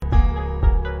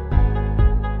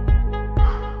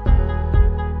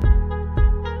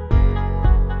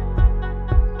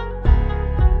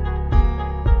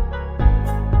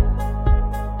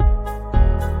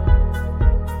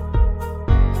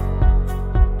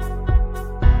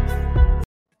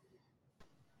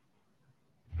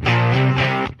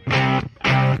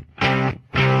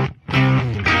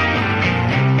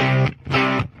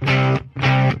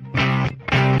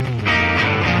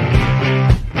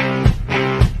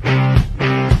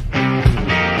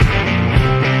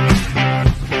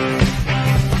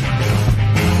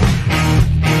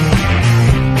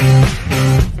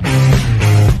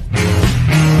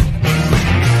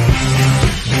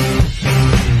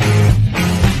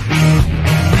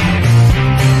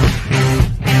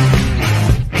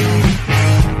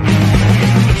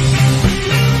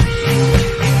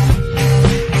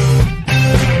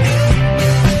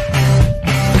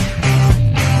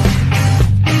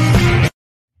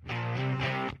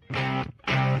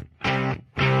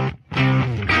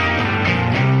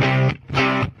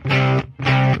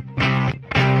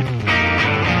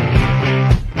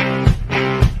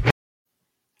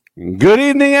Good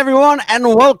evening, everyone, and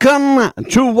welcome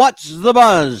to What's the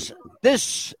Buzz?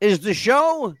 This is the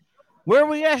show where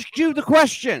we ask you the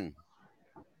question,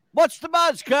 what's the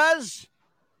buzz, cuz?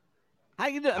 How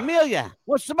you doing? Amelia,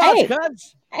 what's the buzz, Hey,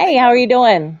 cuz? hey, how are you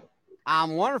doing?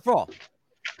 I'm wonderful.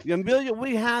 Amelia,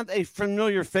 we have a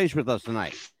familiar face with us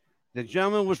tonight. The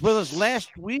gentleman was with us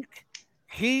last week.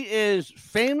 He is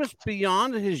famous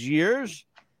beyond his years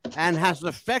and has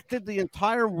affected the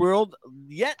entire world,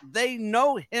 yet they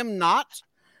know him not.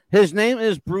 His name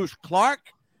is Bruce Clark,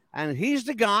 and he's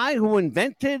the guy who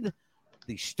invented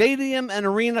the stadium and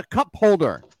arena cup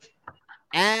holder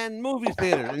and movie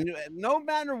theater. And no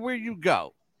matter where you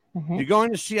go, you're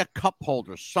going to see a cup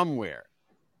holder somewhere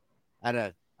at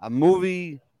a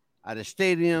movie, at a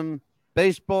stadium,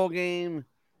 baseball game,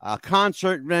 a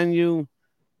concert venue.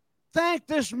 Thank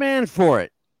this man for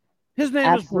it. His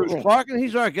name is Bruce Clark, and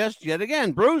he's our guest yet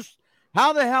again. Bruce,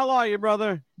 how the hell are you,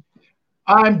 brother?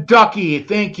 I'm Ducky.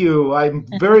 Thank you. I'm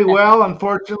very well.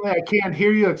 Unfortunately, I can't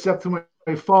hear you except through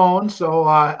my phone, so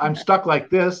I'm stuck like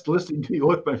this, listening to you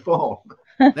with my phone.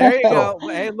 There you go.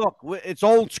 Hey, look, it's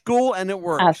old school, and it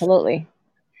works. Absolutely.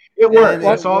 It works.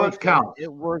 That's all that counts.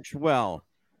 It works well.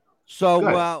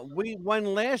 So when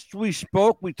last we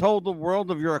spoke, we told the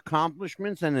world of your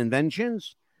accomplishments and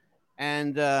inventions,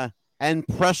 and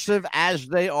impressive as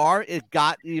they are, it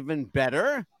got even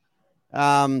better.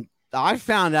 I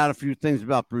found out a few things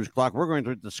about Bruce Clark. We're going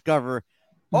to discover,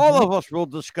 all of us will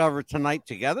discover tonight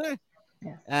together,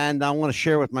 and I want to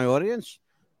share with my audience.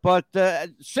 But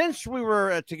since we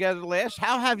were together last,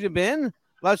 how have you been?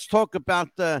 Let's talk about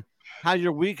how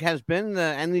your week has been.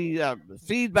 Any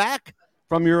feedback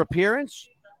from your appearance?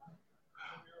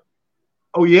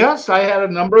 Oh, yes. I had a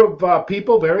number of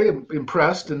people very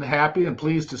impressed and happy and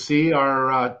pleased to see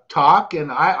our talk,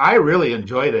 and I really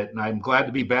enjoyed it, and I'm glad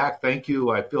to be back. Thank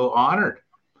you. I feel honored.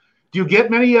 Do you get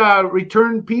many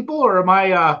return people, or am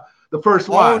I the first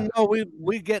one? Oh, no,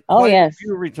 we get quite a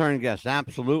few return guests.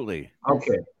 Absolutely.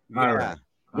 Okay. Yeah. All right.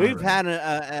 We've had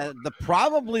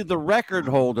probably the record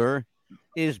holder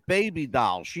is Baby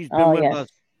Doll. She's been with us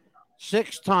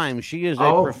 6 times. She is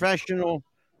a professional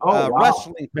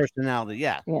wrestling personality.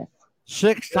 Yeah.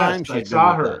 6 times. I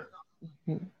saw her.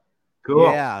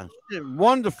 Cool. Yeah.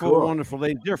 Wonderful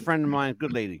lady. Dear friend of mine.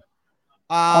 Good lady.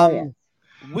 We're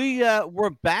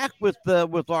back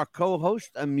with our co-host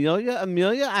Amelia.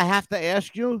 Amelia, I have to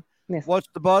ask you, what's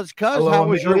the buzz, cuz? How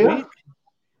was your week?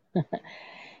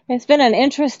 It's been an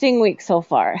interesting week so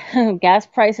far. Gas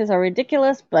prices are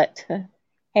ridiculous, but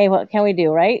hey, what can we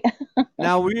do, right?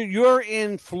 Now, you're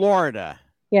in Florida.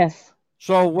 Yes.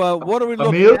 So what are we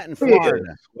looking at in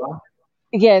Florida?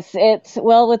 Yes, it's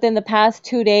within the past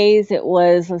 2 days, it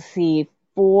was, $329,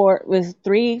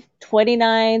 $349,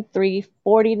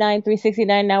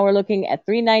 $369. Now we're looking at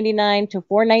 $399 to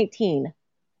 $419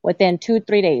 within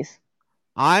 2-3 days.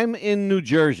 I'm in New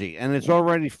Jersey, and it's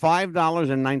already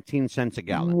 $5.19 a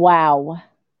gallon. Wow.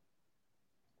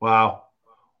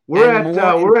 We're at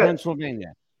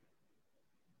Pennsylvania.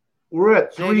 We're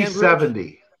at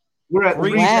 370. We're at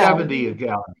 370 a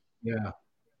gallon. Yeah.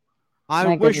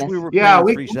 I wish we were. Yeah,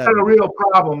 we got a real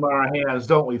problem on our hands,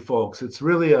 don't we, folks? It's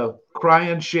really a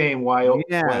crying shame why we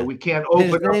can't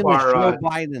open up our Joe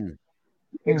Biden.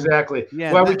 Exactly.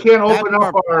 Yeah, why we can't open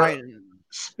up our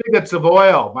spigots of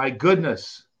oil. My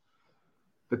goodness.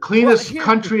 The cleanest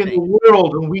country in the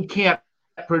world, and we can't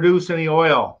produce any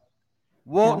oil.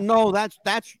 Well, no, that's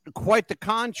quite the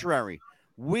contrary.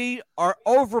 We are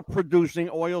overproducing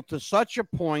oil to such a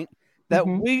point that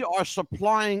we are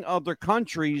supplying other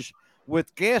countries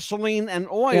with gasoline and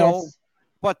oil,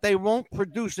 but they won't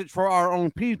produce it for our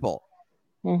own people.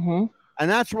 And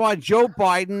that's why Joe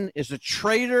Biden is a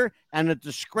traitor and a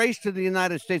disgrace to the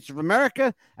United States of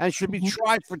America and should be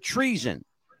tried for treason.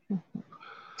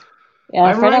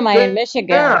 Yeah, a friend of mine in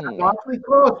Michigan. Awfully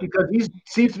close, because he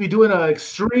seems to be doing an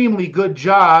extremely good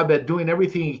job at doing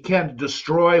everything he can to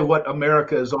destroy what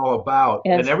America is all about.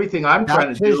 And everything I'm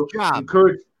trying to do,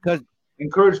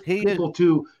 encourage people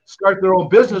to start their own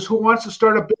business. Who wants to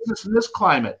start a business in this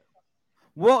climate?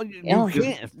 Well, you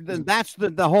can't. That's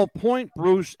the whole point,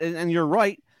 Bruce, and you're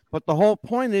right. But the whole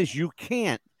point is you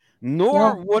can't.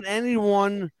 Nor would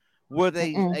anyone with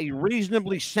a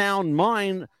reasonably sound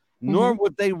mind, nor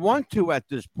would they want to at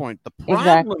this point. The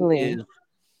problem is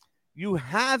you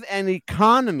have an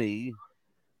economy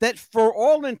that, for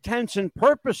all intents and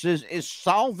purposes, is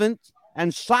solvent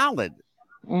and solid.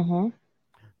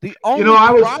 The only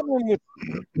problem with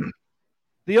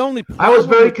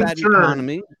that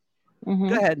economy. Go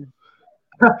ahead.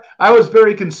 I was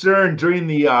very concerned during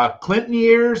the Clinton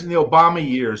years and the Obama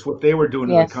years what they were doing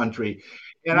to the country,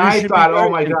 and I thought, oh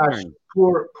my gosh,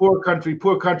 poor country.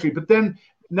 But then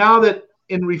now that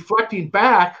in reflecting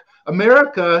back,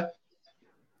 America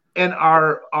and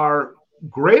our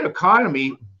great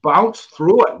economy bounced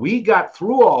through it. We got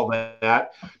through all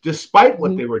that despite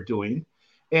what they were doing.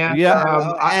 And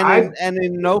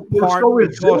in no part so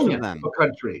because of resilient them. a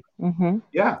country. Mm-hmm.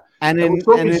 Yeah. And in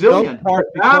no part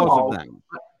because of them.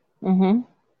 Mm-hmm.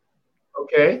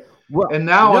 Okay. Well, and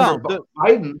now under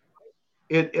Biden,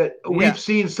 we've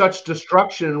seen such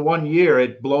destruction in 1 year.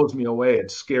 It blows me away.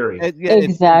 It's scary.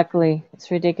 Exactly.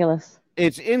 It's ridiculous.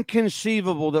 It's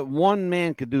inconceivable that one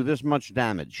man could do this much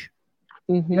damage.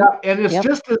 Mm-hmm. Yeah, and it's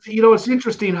just it's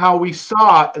interesting how we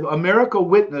saw America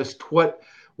witnessed what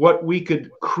we could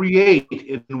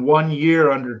create in 1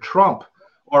 year under Trump,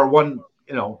 or within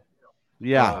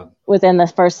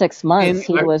the first 6 months,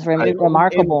 he was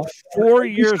remarkable. In 4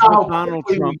 years with Donald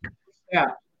Trump.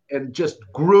 And just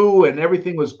grew, and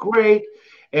everything was great.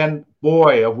 And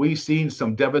boy, have we seen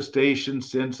some devastation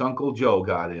since Uncle Joe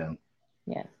got in.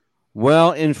 Yes.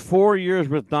 Well, in 4 years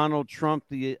with Donald Trump,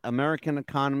 the American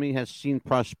economy has seen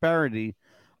prosperity,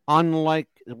 unlike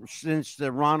since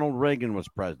Ronald Reagan was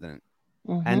president.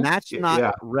 Mm-hmm. And that's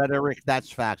not rhetoric, that's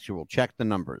factual. Check the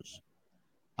numbers.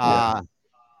 Barack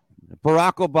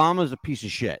Obama is a piece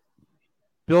of shit.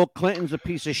 Bill Clinton's a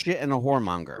piece of shit and a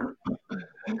whoremonger.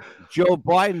 Joe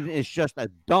Biden is just a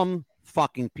dumb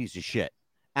fucking piece of shit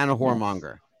and a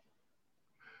whoremonger.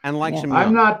 And likes him.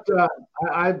 I'm not.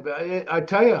 I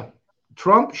tell you,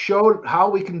 Trump showed how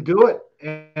we can do it,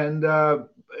 and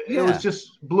it was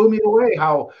just blew me away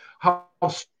how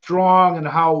strong and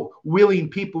how willing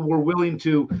people were willing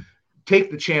to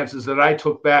take the chances that I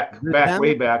took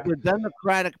way back. The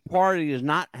Democratic Party is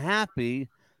not happy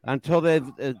until they've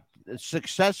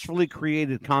successfully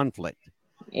created conflict.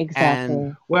 Exactly.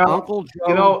 And Uncle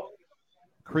Joe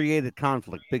created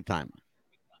conflict big time.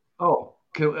 Oh,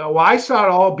 well, I saw it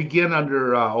all begin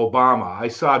under Obama. I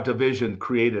saw division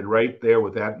created right there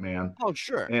with that man. Oh,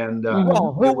 sure. And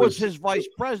who was his vice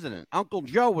president? Uncle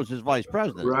Joe was his vice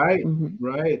president. Right,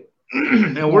 right.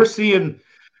 And we're seeing.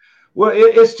 Well,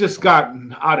 it's just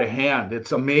gotten out of hand.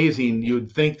 It's amazing. You'd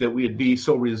think that we'd be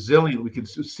so resilient we could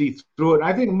see through it.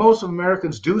 I think most of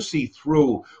Americans do see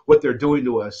through what they're doing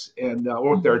to us and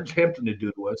or what they're attempting to do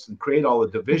to us and create all the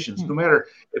divisions. No matter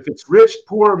if it's rich,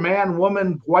 poor, man,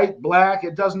 woman, white, black,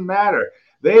 it doesn't matter.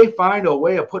 They find a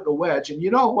way of putting a wedge. And you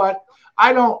know what?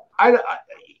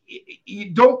 You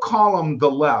don't call them the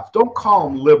left. Don't call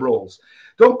them liberals.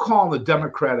 Don't call them the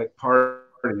Democratic Party.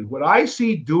 What I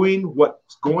see doing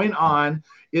what's going on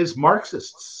is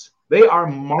Marxists. They are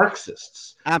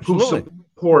Marxists who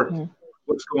support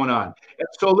what's going on. And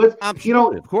so let's, of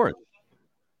course.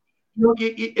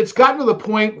 It's gotten to the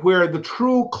point where the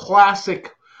true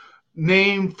classic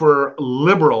name for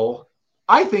liberal,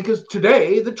 I think, is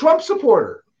today the Trump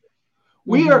supporter.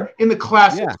 We are in the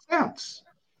classic sense.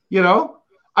 I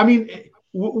mean,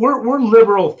 we're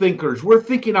liberal thinkers. We're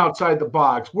thinking outside the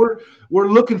box. We're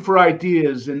looking for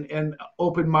ideas and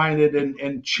open-minded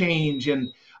and change. And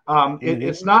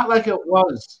it's not like it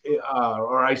was,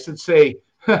 or I should say,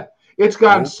 it's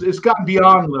gotten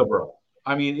beyond liberal.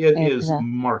 I mean, it is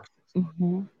Marxist.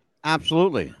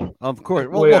 Absolutely, of course.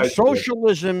 Well,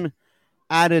 socialism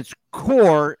at its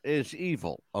core is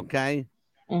evil. Okay,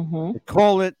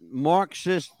 call it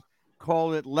Marxist.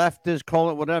 Call it leftist, call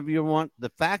it whatever you want.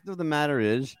 The fact of the matter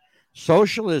is,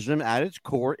 socialism at its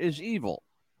core is evil.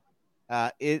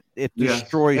 It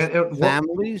destroys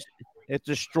families, it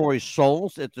destroys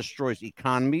souls, it destroys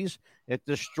economies, it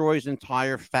destroys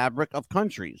entire fabric of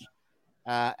countries.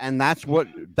 And that's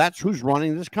who's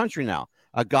running this country now.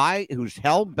 A guy who's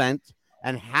hell-bent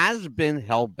and has been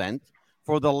hell-bent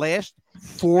for the last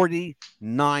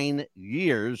 49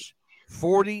 years.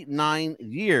 49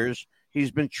 years. He's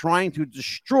been trying to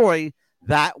destroy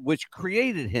that which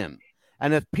created him.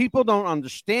 And if people don't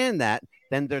understand that,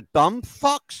 then they're dumb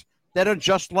fucks that are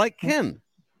just like him.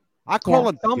 I call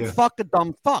a dumb fuck a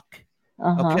dumb fuck.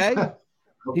 Okay?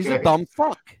 He's a dumb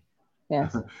fuck.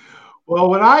 Yes. Well,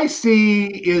 what I see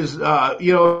is, if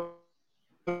you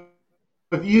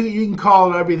can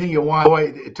call it everything you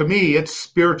want. To me, it's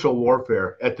spiritual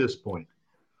warfare at this point.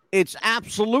 It's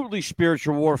absolutely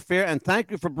spiritual warfare, and thank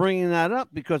you for bringing that up,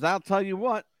 because I'll tell you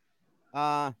what,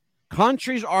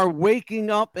 countries are waking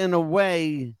up in a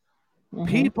way,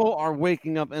 people are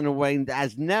waking up in a way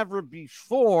as never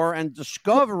before and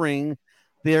discovering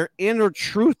their inner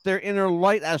truth, their inner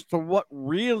light as to what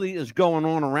really is going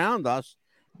on around us,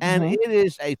 and it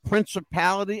is a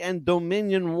principality and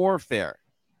dominion warfare.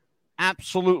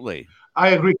 Absolutely. I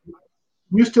agree.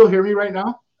 Can you still hear me right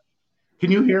now? Can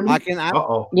you hear me? I can.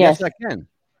 Yes, I can.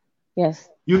 Yes.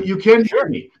 You can hear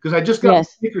me because I just got the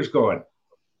speakers going.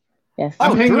 Yes.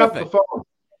 I'm hanging up the phone.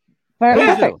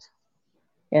 Perfect.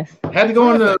 Yes. Had to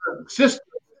go in the system,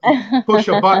 push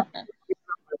a button.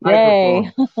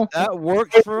 Yay. That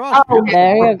works for us.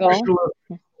 There you go.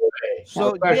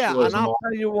 So yeah, and I'll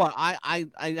tell you what, I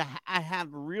have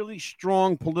really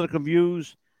strong political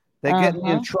views. They get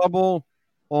me in trouble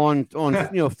on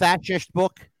fascist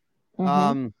book.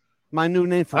 My new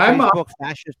name for Facebook,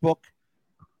 fascist book.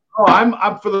 Oh,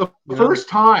 I'm for the first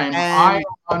time. I'm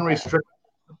unrestricted.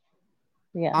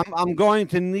 Yeah, I'm going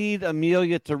to need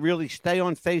Amelia to really stay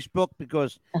on Facebook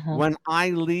because when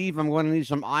I leave, I'm going to need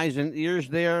some eyes and ears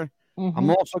there. I'm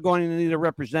also going to need a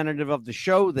representative of the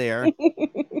show there.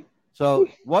 So,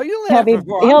 what are you laughing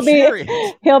for? I'm serious.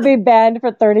 He'll be banned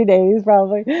for 30 days,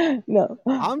 probably. No,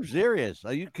 I'm serious.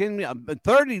 Are you kidding me?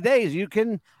 30 days? You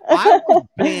can? I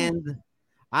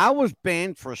was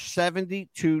banned for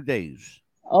 72 days.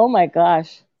 Oh my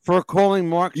gosh! For calling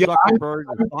Mark Zuckerberg.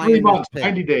 I'm 3 months,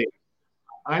 90 days.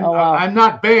 I'm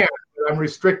not banned. But I'm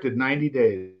restricted 90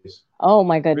 days. Oh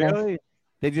my goodness! Really?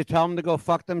 Did you tell them to go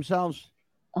fuck themselves?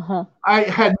 I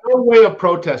had no way of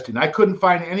protesting. I couldn't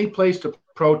find any place to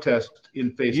protest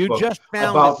in Facebook. You just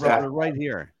found about it, brother, right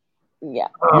here. Yeah,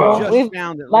 you just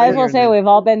found it. Might as well say we've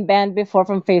all been banned before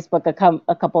from Facebook a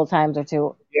couple of times or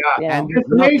two. Yeah, and it's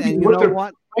amazing what they're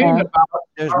complaining about.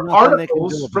 Are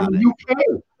articles from the UK.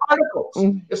 Articles.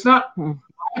 It's not my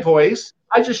voice.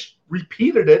 I just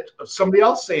repeated it of somebody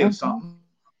else saying something.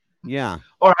 Yeah.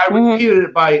 Or I repeated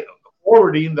it by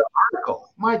forwarding the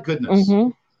article. My goodness.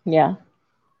 Yeah.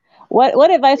 What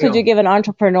advice would you give an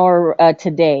entrepreneur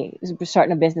today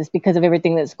starting a business because of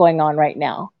everything that's going on right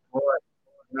now?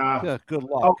 Good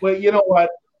luck. Oh, well, you know what?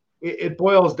 It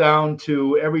boils down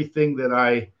to everything that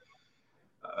I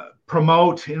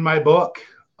promote in my book.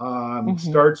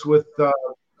 Starts with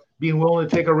being willing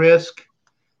to take a risk,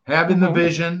 having the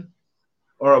vision,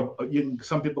 or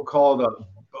some people call it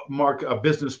a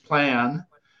business plan,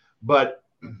 but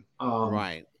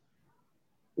right.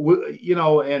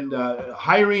 And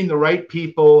hiring the right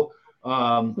people.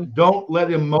 Don't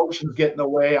let emotions get in the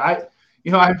way. I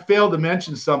failed to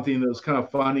mention something that was kind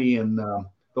of funny in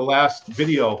the last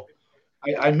video.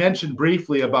 I mentioned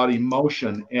briefly about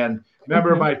emotion, and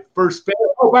remember my first.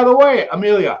 Oh, by the way,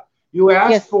 Amelia, you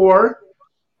asked for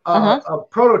a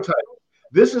prototype.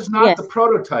 This is not the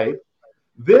prototype.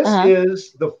 This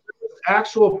is the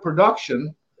actual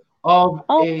production of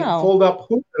a fold-up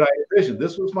hoop that I envisioned.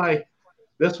 This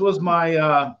was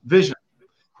my vision.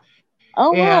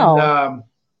 Oh, and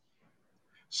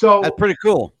so that's pretty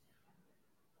cool.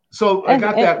 So I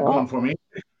got that going for me.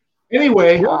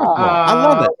 Anyway, I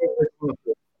love it.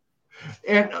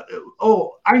 And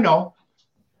I know.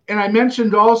 And I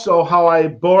mentioned also how I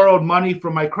borrowed money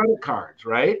from my credit cards,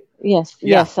 right? Yes.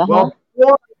 Yes. Well,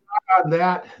 before I got on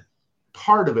that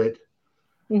part of it,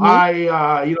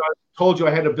 I told you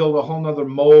I had to build a whole nother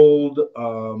mold.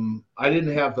 I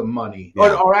didn't have the money,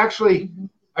 or actually,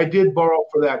 I did borrow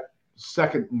for that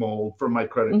second mold from my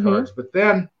credit cards. But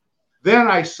then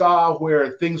I saw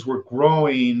where things were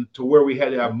growing to where we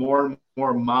had to have more and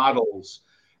more models,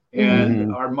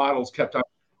 and our models kept on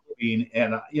moving.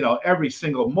 And every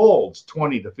single mold's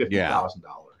 $20,000 to $50,000.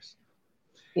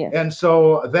 Yes. And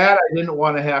so that I didn't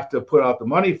want to have to put out the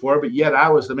money for, but yet I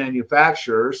was the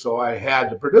manufacturer, so I had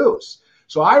to produce.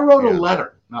 So I wrote a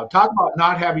letter. Now, talk about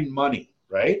not having money,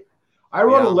 right? I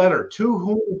wrote a letter to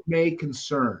whom it may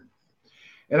concern.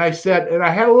 And I said, and I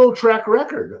had a little track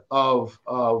record of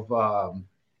I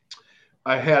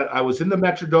was in the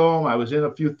Metrodome. I was in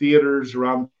a few theaters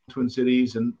around Twin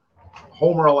Cities, and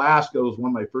Homer, Alaska was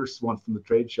one of my first ones from the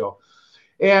trade show.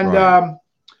 And I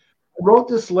wrote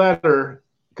this letter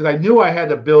because I knew I had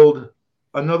to build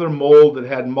another mold that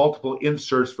had multiple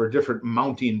inserts for different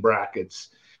mounting brackets.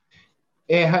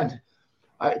 And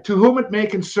to whom it may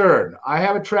concern, I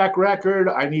have a track record.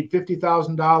 I need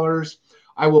 $50,000.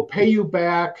 I will pay you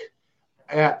back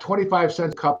at 25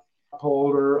 cents cup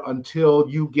holder until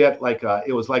you get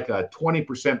it was like a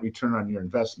 20% return on your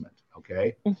investment.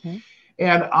 Okay.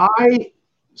 And I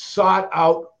sought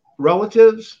out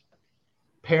relatives,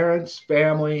 parents,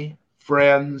 family,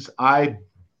 friends. I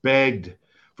begged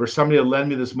for somebody to lend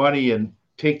me this money and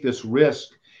take this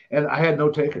risk. And I had no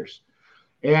takers.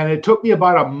 And it took me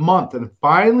about a month. And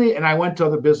finally, I went to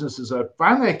other businesses.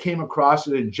 I came across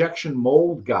an injection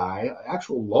mold guy, an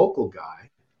actual local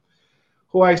guy,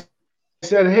 who I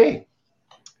said, hey,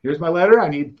 here's my letter. I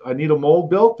need a mold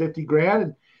built, 50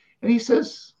 grand. And he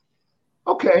says,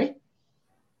 okay,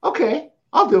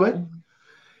 I'll do it.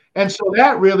 And so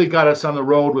that really got us on the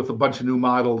road with a bunch of new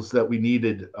models that we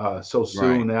needed so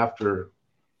soon after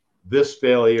this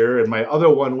failure, and my other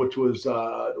one, which was, do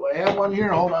I have one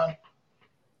here? Hold on.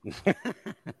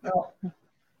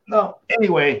 No.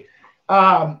 Anyway,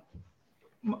 the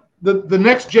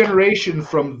next generation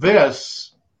from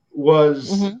this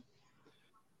was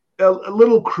a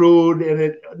little crude, and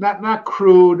it not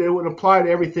crude. It would apply to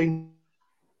everything,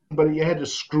 but you had to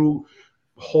screw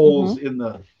holes in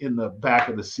the back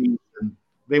of the seat, and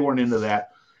they weren't into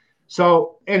that.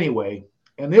 So anyway,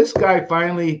 and this guy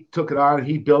finally took it on.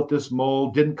 He built this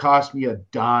mold. Didn't cost me a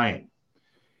dime.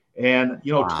 And,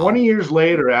 20 years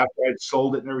later, after I'd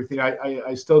sold it and everything,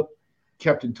 I still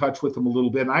kept in touch with him a little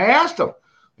bit. And I asked him, I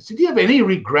said, do you have any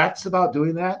regrets about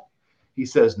doing that? He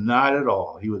says, not at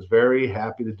all. He was very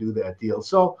happy to do that deal.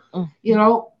 So,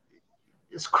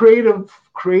 it's creative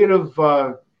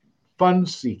fun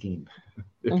seeking,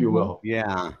 if you will.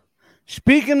 Yeah.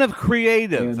 Speaking of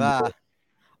creative,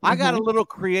 I got a little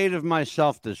creative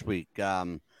myself this week.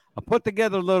 I put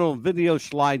together a little video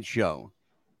slideshow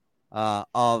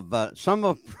of some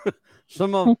of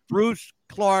Bruce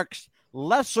Clark's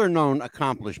lesser known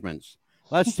accomplishments.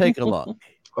 Let's take a look.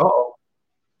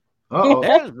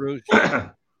 There's Bruce.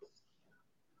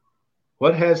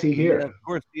 What has he here? Of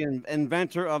course, the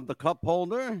inventor of the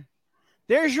Cupholder.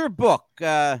 There's your book.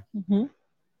 Your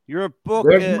book.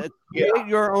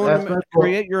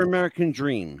 Create your American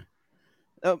Dream.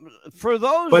 For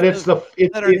those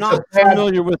that are not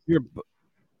familiar with your book.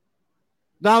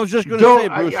 No, I was just going to say,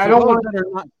 Bruce. I don't want that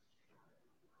not...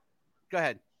 Go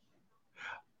ahead.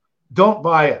 Don't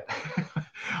buy it.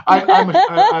 I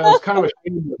was kind of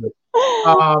ashamed of it.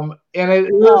 And it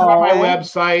is on my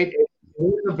website. It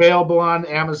is available on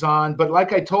Amazon. But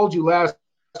like I told you last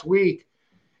week,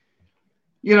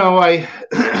 I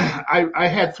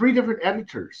had 3 different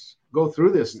editors go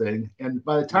through this thing. And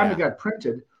by the time it got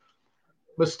printed,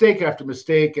 mistake after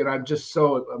mistake, and I'm just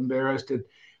so embarrassed. And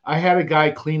I had a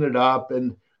guy clean it up,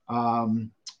 and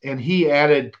he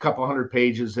added a couple hundred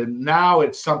pages, and now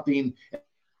it's something,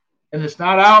 and it's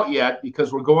not out yet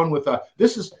because we're going with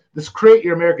this Create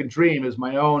Your American Dream is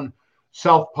my own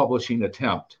self-publishing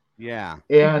attempt. Yeah.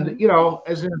 And,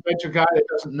 as an adventure guy that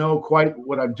doesn't know quite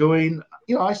what I'm doing,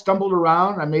 I stumbled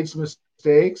around, I made some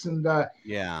mistakes, and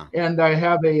and I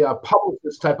have a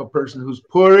publicist type of person who's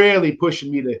really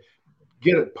pushing me to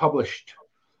get it published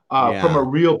from a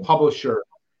real publisher.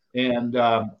 And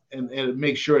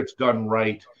make sure it's done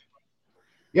right.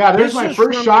 Yeah, there's my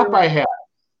first shop I had.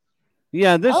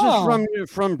 Yeah, this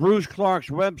is from Bruce Clark's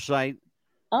website.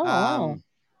 There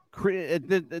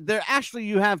actually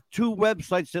you have 2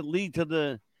 websites that lead to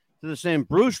the same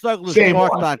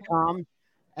BruceDouglasClark.com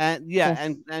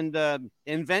and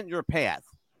Invent Your Path.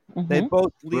 They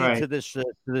both lead to this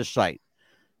site.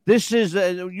 This is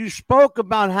you spoke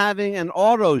about having an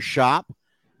auto shop.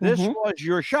 This was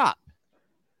your shop.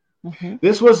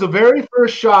 This was the very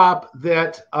first shop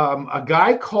that a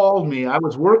guy called me. I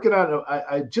was working on.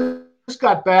 I just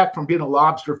got back from being a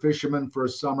lobster fisherman for a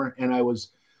summer, and I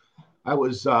wanted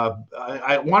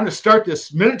to start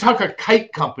this Minnetonka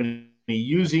kite company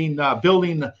using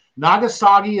building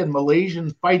Nagasaki and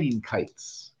Malaysian fighting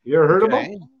kites. You ever heard of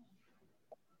them?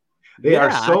 They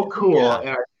are so cool.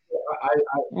 Yeah.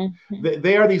 And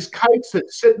they are these kites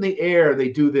that sit in the air. They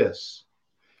do this.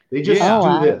 They just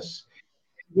do this.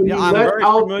 When you let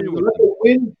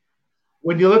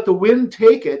the wind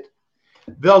take it,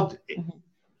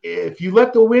 if you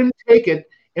let the wind take it,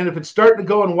 and if it's starting to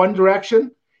go in one direction,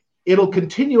 it'll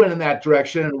continue in that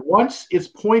direction. And once it's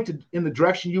pointed in the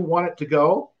direction you want it to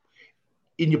go,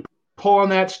 and you pull on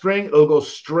that string, it'll go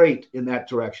straight in that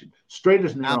direction, straight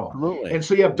as an arrow. Absolutely. And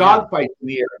so you have dogfights in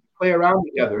the air, play around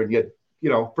together, and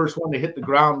first one to hit the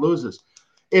ground loses.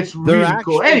 It's really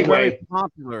cool. Anyway, very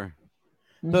popular.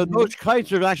 Those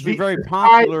kites are actually very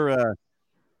popular.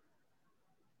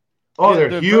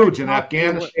 They're huge in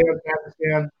Afghanistan,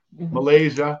 Pakistan,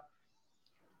 Malaysia.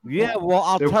 Yeah, well,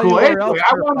 I'll tell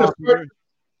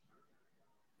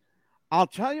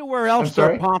you where else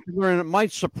they're popular, and it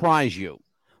might surprise you.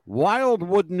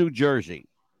 Wildwood, New Jersey.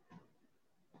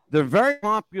 They're very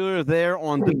popular there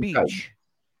on the beach.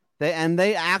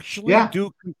 They actually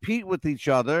do compete with each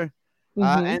other,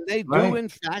 and they do in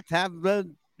fact have the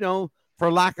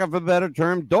for lack of a better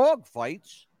term, dog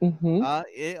fights on the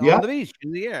beach,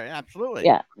 in the air. Absolutely.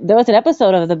 Yeah. There was an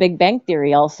episode of The Big Bang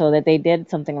Theory also that they did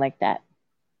something like that.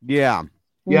 Yeah.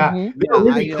 Yeah. They're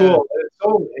really cool.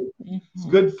 It's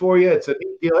good for you. It's a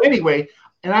big deal. Anyway,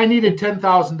 and I needed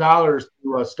 $10,000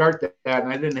 to start that,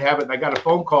 and I didn't have it. And I got a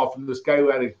phone call from this guy who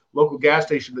had a local gas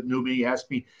station that knew me. He asked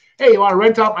me, "Hey, you want to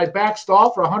rent out my back stall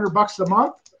for $100 a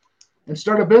month and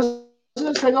start a business?"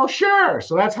 I go, sure.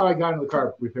 So that's how I got into the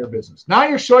car repair business. Now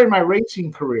you're showing my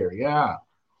racing career. Yeah.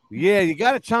 Yeah, you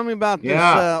got to tell me about this.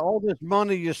 All this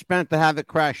money you spent to have it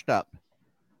crashed up.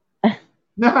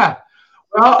 Nah.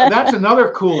 Well, that's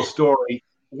another cool story.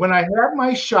 When I had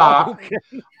my shop,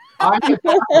 I had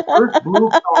bought the first blue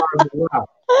car in the world.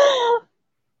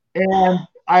 And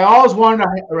I always wanted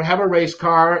to have a race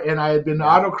car, and I had been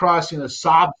autocrossing a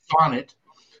Saab Sonnet,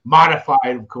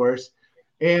 modified, of course.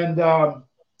 And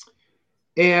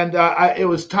it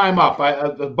was time up.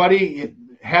 A buddy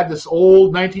had this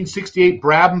old 1968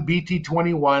 Brabham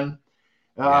BT21,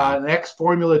 an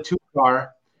ex-Formula 2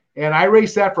 car, and I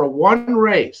raced that for one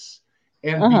race.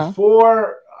 And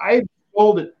before I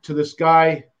sold it to this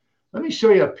guy, let me show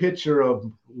you a picture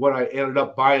of what I ended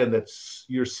up buying that's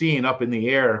you're seeing up in the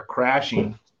air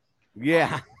crashing.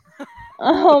 Yeah.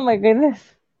 Oh, my goodness.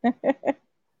 Can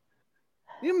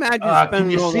you imagine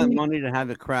spending all that money to have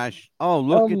it crash? Oh,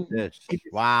 look at this.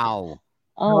 Wow.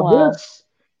 Oh, wow.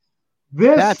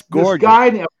 This guy,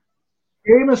 a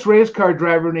famous race car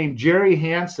driver named Jerry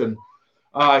Hansen,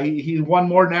 he won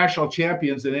more national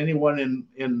champions than anyone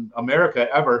in America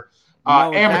ever.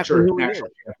 Amateur national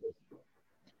champion.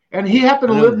 And he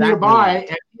happened to live nearby.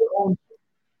 And he owned,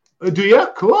 do you?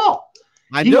 Cool.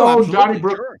 He owned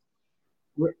Donnybrook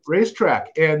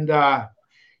Racetrack. And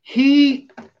he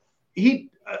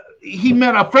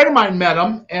met a friend of mine met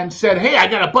him and said, hey, I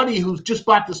got a buddy who's just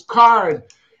bought this car.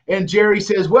 And Jerry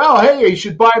says, well, hey, you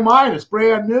should buy mine. It's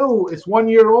brand new. It's 1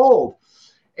 year old.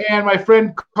 And my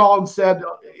friend called and said,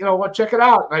 you know what, check it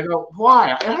out. And I go,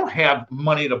 why? I don't have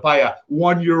money to buy a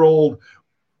 1 year old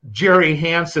Jerry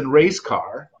Hansen race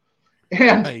car.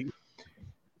 And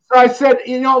so I said,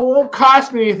 you know, it won't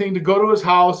cost me anything to go to his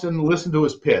house and listen to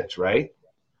his pitch, right?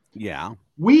 Yeah.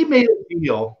 We made a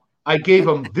deal. I gave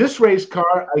him this race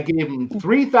car. I gave him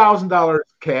 $3,000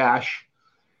 cash.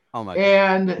 Oh my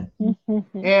God.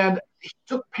 And he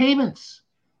took payments.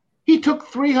 He took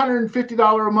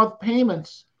 $350 a month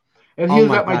payments. And he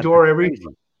was at my door every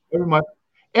month.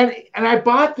 And I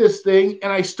bought this thing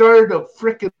and I started to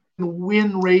frickin'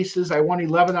 win races. I won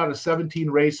 11 out of 17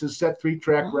 races, set 3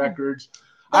 track records.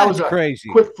 I was crazy.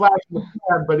 Quick flash in the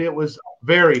pan, but it was a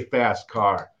very fast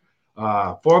car.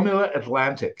 Formula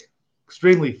Atlantic,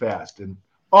 extremely fast. And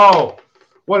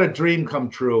what a dream come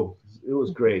true. It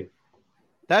was great.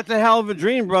 That's a hell of a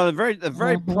dream, brother. A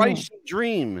very pricey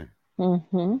dream.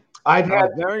 I've had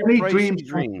many dreams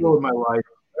come true in my life.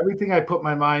 Everything I put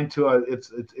my mind to,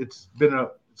 it's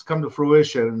come to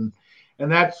fruition,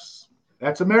 and that's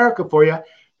America for you.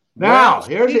 Now,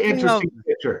 here's an interesting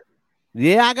picture.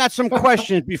 Yeah, I got some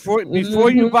questions before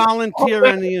you volunteer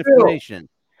any information.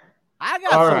 I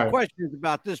got some questions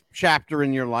about this chapter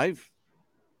in your life.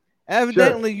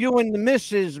 Evidently, you and the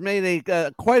missus made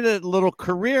quite a little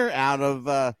career out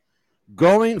of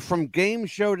going from game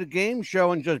show to game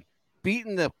show and just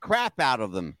beating the crap out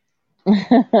of them.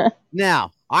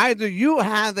 Now, either you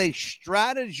have a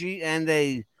strategy and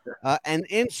an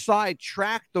inside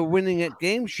track to winning at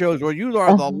game shows, or you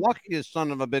are the luckiest son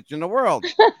of a bitch in the world.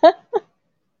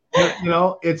 You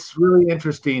know, it's really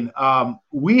interesting.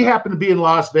 We happened to be in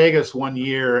Las Vegas one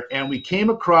year, and we came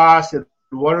across at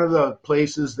one of the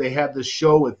places they had this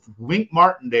show with Wink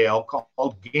Martindale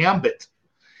called Gambit.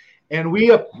 And we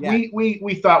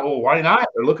thought, well, why not?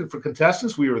 They're looking for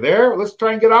contestants. We were there. Let's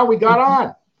try and get on. We got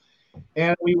on.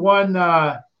 And we won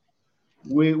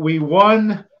we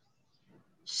won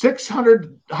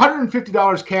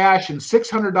 $150 cash and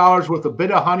 $600 worth of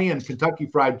bit of honey and Kentucky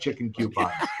Fried Chicken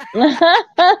coupons. And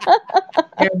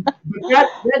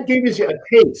that gave us a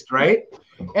taste, right?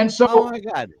 And so, oh my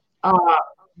God,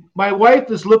 my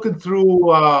wife is looking through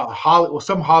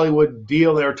some Hollywood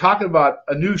deal. They were talking about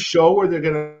a new show where they're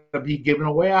going to be giving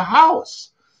away a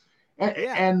house,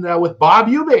 and with Bob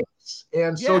Eubanks.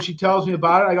 And so she tells me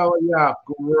about it. I go, yeah,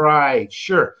 right,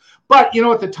 sure. But, you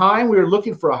know, at the time we were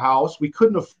looking for a house. We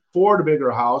couldn't afford a bigger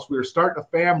house. We were starting a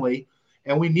family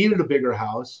and we needed a bigger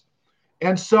house.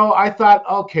 And so I thought,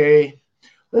 okay,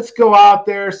 let's go out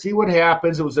there, see what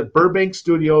happens. It was at Burbank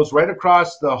Studios, right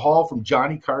across the hall from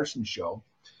Johnny Carson's show.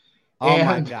 Oh,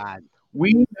 my God.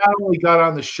 We not only got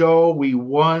on the show, we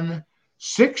won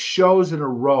 6 shows in a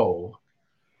row.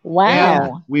 Wow.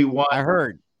 And we won. I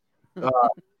heard.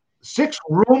 6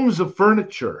 rooms of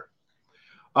furniture,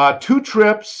 2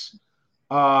 trips,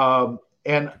 and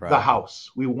the house.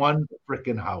 We won the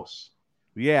freaking house.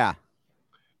 Yeah.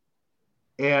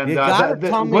 And you gotta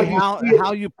tell me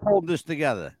how you pulled this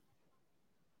together.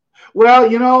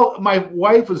 Well, you know, my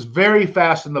wife was very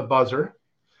fast in the buzzer,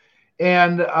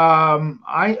 and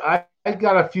I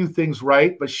got a few things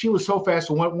right, but she was so fast.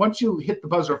 So once you hit the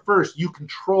buzzer first, you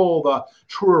control the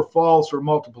true or false or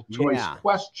multiple choice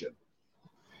question.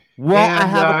 Well, I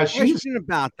have a question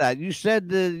about that. You said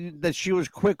that she was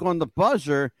quick on the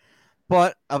buzzer,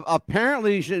 but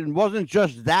apparently it wasn't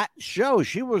just that show.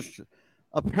 She was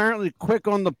apparently quick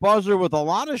on the buzzer with a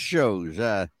lot of shows.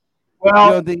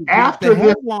 Well, after the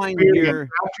headline here.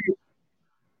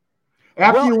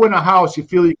 After you win a house, you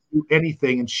feel you can do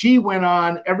anything. And she went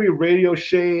on every radio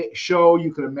show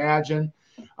you could imagine.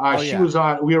 We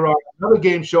were on another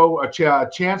game show, a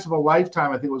Chance of a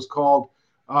Lifetime, I think it was called,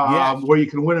 where you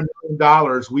can win $1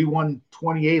 million. We won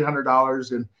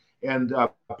 $2,800 and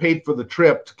paid for the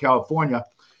trip to California.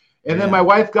 And then my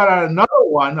wife got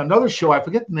on another show, I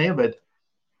forget the name of it,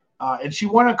 and she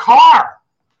won a car.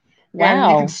 Wow.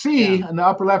 And you can see in the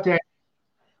upper left hand,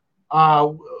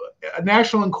 a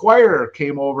National Enquirer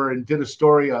came over and did a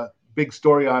big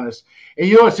story on us. And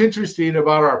you know what's interesting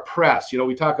about our press? You know,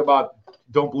 we talk about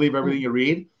don't believe everything you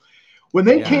read. When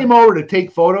they came over to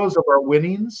take photos of our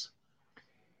winnings,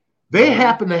 they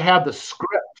happened to have the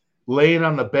script laying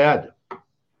on the bed.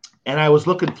 And I was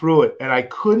looking through it, and I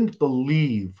couldn't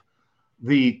believe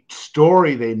the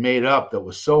story they made up that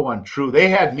was so untrue. They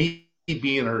had me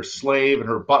being her slave and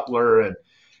her butler, and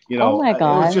you know, it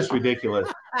was just ridiculous.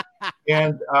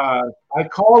 And I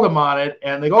called them on it,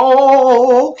 and they go,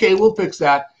 "Oh, okay, we'll fix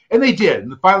that." And they did.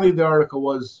 And finally, the article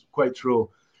was quite true.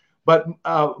 But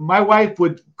my wife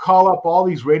would call up all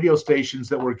these radio stations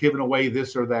that were giving away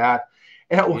this or that.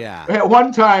 And at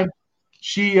one time,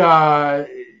 she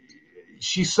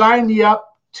signed me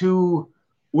up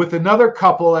with another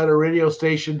couple at a radio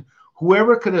station.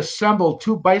 Whoever could assemble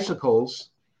 2 bicycles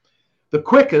the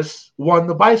quickest won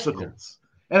the bicycles.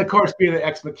 And of course, being an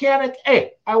ex-mechanic,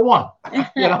 hey, I won. You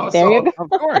know, you go. Of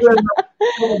course.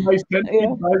 Imagine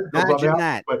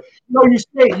that. But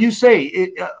you say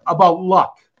it, about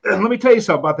luck. And let me tell you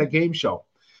something about that game show.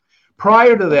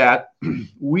 Prior to that,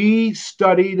 we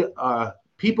studied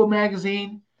People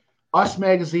Magazine, Us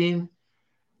Magazine,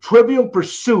 Trivial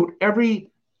Pursuit,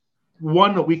 every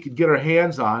one that we could get our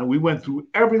hands on. We went through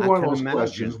every one of those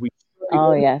questions. We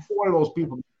studied one of those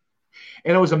people.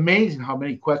 And it was amazing how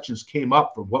many questions came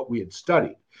up from what we had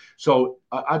studied. So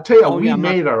I'll tell you, we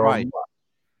made our own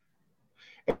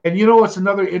luck. And you know what's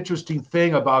another interesting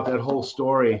thing about that whole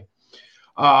story?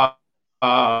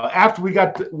 After we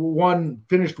got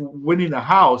finished winning the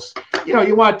house, you know,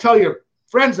 you want to tell your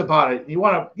friends about it. You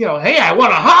want to, hey, I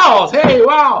won a house. Hey,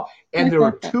 wow. And there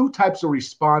were 2 types of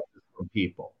responses from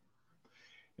people.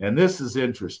 And this is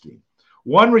interesting.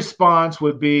 One response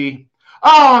would be,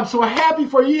 "Oh, I'm so happy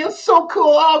for you. It's so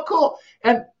cool. Oh, cool."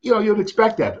 And, you'd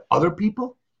expect that. Other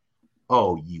people,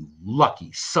 "Oh, you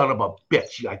lucky son of a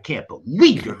bitch. I can't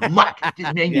believe your luck."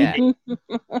 And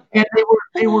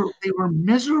they were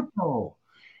miserable,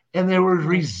 and they were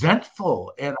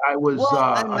resentful. And I was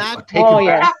taken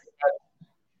back.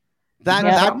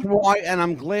 That's why, and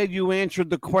I'm glad you answered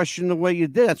the question the way you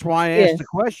did. That's why I asked the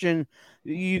question.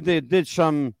 You did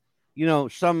some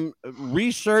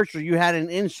research, or you had an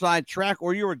inside track,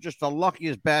 or you were just the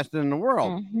luckiest bastard in the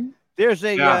world. Mm-hmm. There's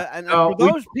and for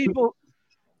those people.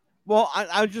 Well,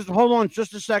 I just hold on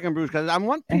just a second, Bruce, because I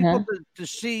want people to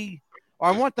see, or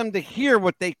I want them to hear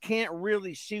what they can't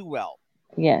really see well.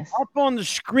 Yes. Up on the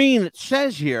screen, it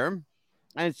says here,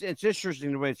 and it's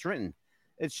interesting the way it's written.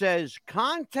 It says,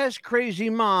 "Contest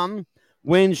Crazy Mom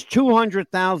wins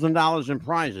 $200,000 in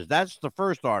prizes." That's the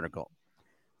first article.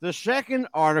 The second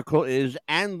article is,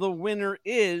 and the winner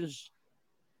is,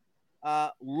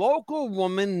 local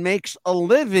woman makes a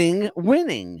living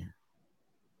winning.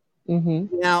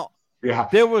 Mm-hmm. Now,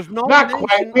 there was not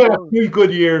quite. We had a few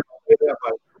good years.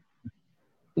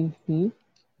 Mm-hmm.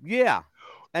 Yeah,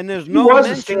 and there's no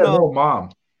mention of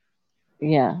mom.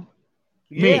 Yeah.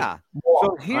 Yeah.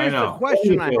 So here's the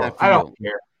question I have for you. I don't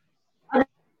care.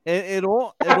 It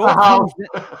all comes.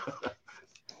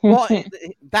 Well,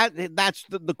 that's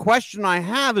the question I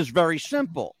have is very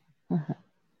simple.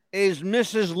 Is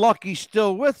Mrs. Lucky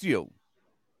still with you?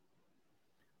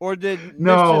 Or did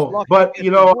no? Mrs. Lucky but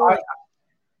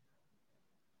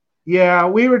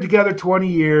we were together 20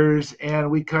 years, and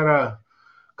we kind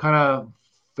of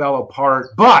fell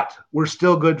apart. But we're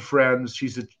still good friends.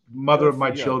 She's a mother of my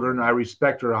children. I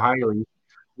respect her highly.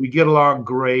 We get along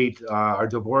great. Our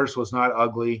divorce was not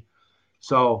ugly,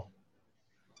 so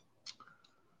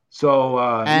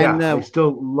I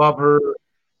still love her.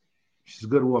 She's a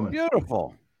good woman.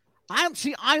 Beautiful. I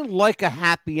like a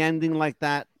happy ending like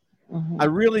that. Mm-hmm. I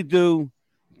really do.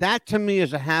 That to me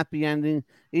is a happy ending,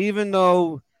 even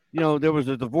though there was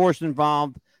a divorce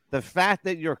involved. The fact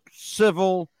that you're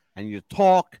civil and you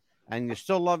talk and you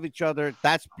still love each other,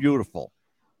 that's beautiful.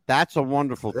 That's a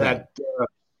wonderful thing.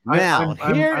 Now,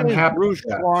 here is Bruce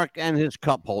Clark and his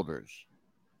cup holders.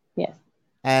 Yes.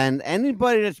 And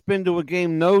anybody that's been to a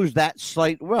game knows that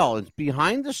site well. It's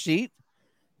behind the seat.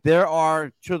 There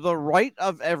are, to the right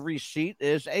of every seat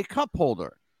is a cup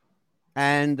holder.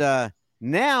 And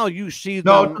now you see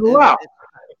them. No, to the left.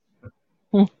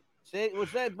 Say,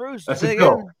 what's that, Bruce? That's say a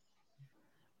go.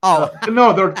 Oh.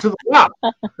 No, they're to the left.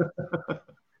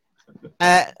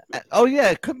 Oh,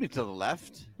 yeah, it could be to the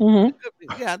left.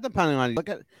 Mm-hmm. Yeah, depending on you look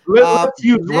at it. Let's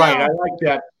use right. I like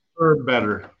that term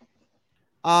better.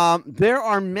 There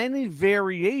are many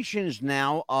variations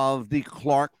now of the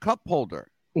Clark cup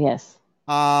holder. Yes.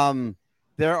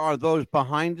 There are those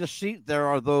behind the seat. There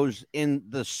are those in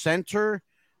the center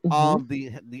of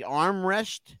the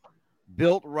armrest,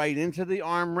 built right into the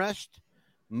armrest.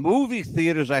 Movie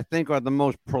theaters, I think, are the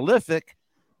most prolific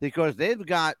because they've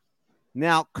got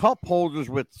now cup holders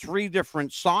with 3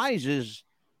 different sizes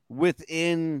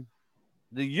within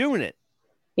the unit.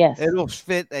 Yes. It'll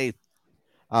fit a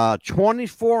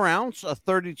 24-ounce, a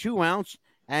 32-ounce,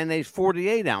 and a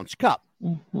 48-ounce cup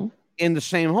in the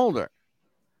same holder.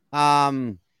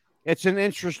 It's an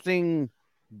interesting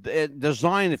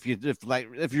design. If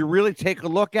you really take a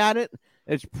look at it,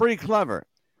 it's pretty clever.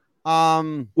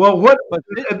 Well,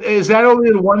 is that only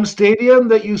in one stadium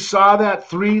that you saw that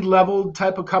 3-level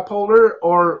type of cup holder,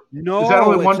 or no, is that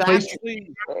only one place?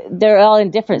 They're all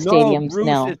in different stadiums Bruce,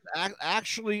 now. It's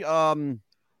actually, I'm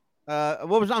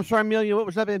sorry, Amelia, what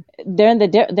was that, babe?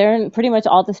 They're in pretty much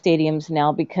all the stadiums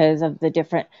now because of the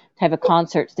different type of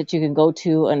concerts that you can go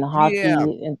to and hockey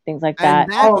and things like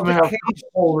that. All of them have cup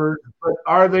holders, but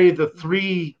are they the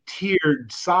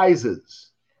 3-tiered sizes?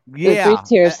 Yeah,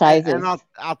 3-tier sizes. And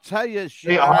I'll tell you,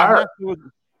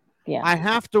 I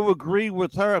have to agree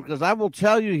with her because I will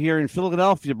tell you here in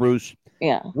Philadelphia, Bruce.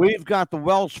 Yeah, we've got the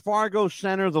Wells Fargo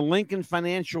Center, the Lincoln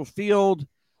Financial Field,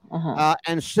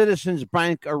 and Citizens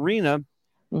Bank Arena.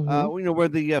 Where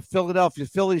the Philadelphia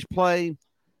Phillies play,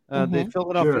 the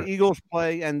Philadelphia Eagles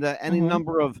play, and any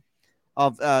number of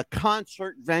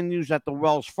concert venues at the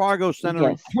Wells Fargo Center,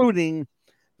 including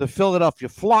the Philadelphia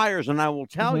Flyers. And I will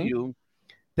tell you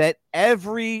that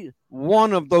every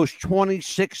one of those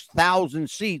 26,000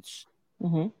 seats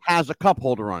has a cup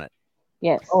holder on it.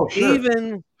 Yes. Oh, sure.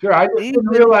 I just didn't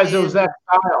realize it was that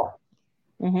style.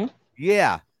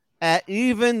 Yeah.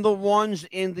 Even the ones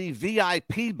in the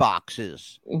VIP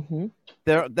boxes,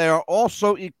 they're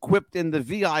also equipped in the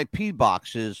VIP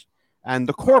boxes and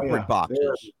the corporate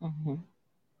boxes.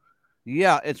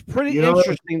 Yeah, it's pretty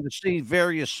interesting to see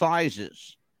various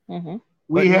sizes.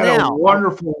 We had a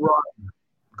wonderful run.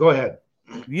 Go ahead.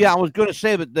 Yeah, I was going to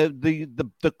say, but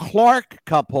the Clark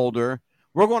cup holder,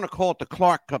 we're going to call it the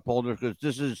Clark cup holder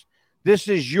because this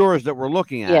is yours that we're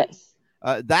looking at. Yes.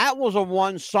 That was a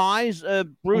one size.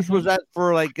 Bruce, was that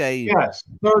for like a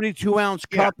 32-ounce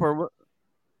cup or?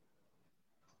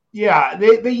 Yeah,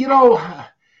 they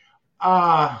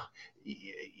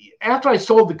after I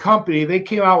sold the company, they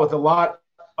came out with a lot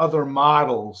other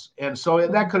models, and so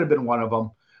that could have been one of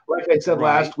them. Like I said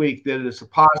last week, that it's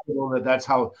possible that that's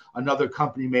how another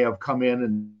company may have come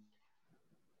in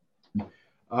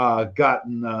and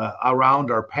gotten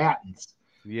around our patents.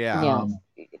 Yeah.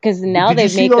 Because now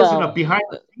they make those in a behind.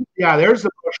 Yeah, there's the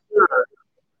brochure.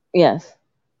 Yes.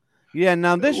 Yeah.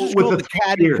 Now this is with the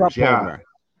caddy cup holder.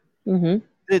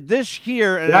 This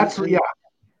here. That's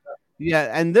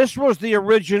Yeah, and this was the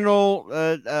original,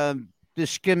 the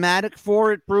schematic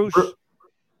for it, Bruce.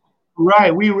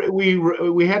 Right.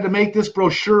 We had to make this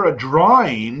brochure a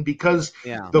drawing because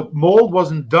the mold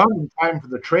wasn't done in time for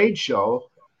the trade show.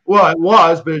 Well, it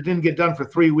was, but it didn't get done for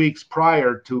 3 weeks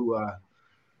prior to,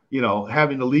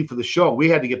 having to leave for the show. We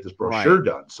had to get this brochure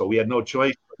done, so we had no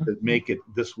choice but to make it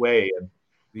this way. And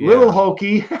little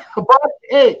hokey, but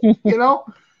hey, it's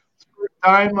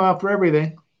time for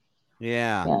everything.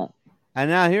 Yeah. And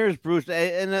now here's Bruce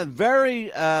in a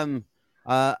very, I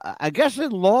guess a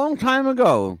long time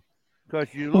ago,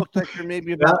 because you looked like you're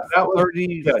maybe about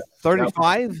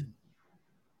 35.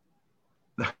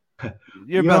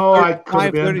 You're about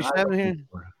 35, 37 here.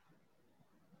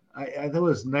 That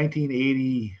was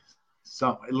 1980,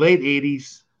 something, late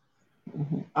 80s.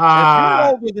 If you're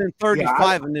older than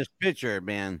 35 in this picture,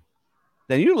 man,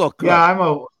 then you look good.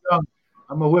 Yeah,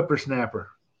 I'm a whippersnapper.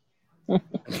 I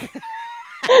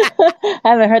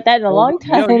haven't heard that in a long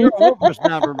time. You're a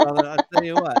whippersnapper, brother. I'll tell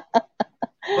you what.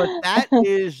 But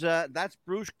that's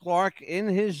Bruce Clark in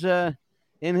his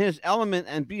element,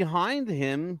 and behind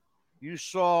him, you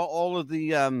saw all of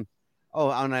the. And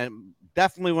I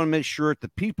definitely want to make sure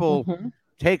that people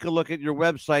take a look at your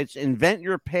websites,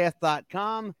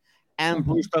 inventyourpath.com and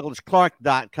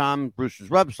BruceDouglasClark.com, Bruce's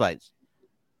websites.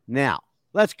 Now,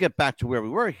 let's get back to where we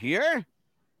were here.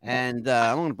 And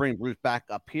I'm going to bring Bruce back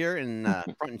up here in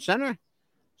front and center.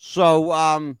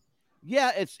 So,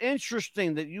 yeah, it's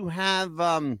interesting that you have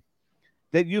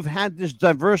that you've had this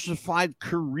diversified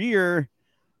career.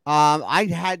 I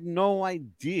had no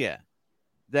idea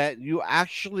that you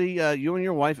actually, you and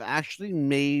your wife actually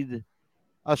made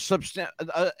a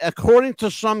according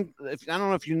to some, I don't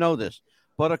know if you know this,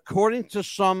 but according to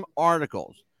some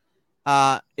articles,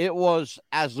 it was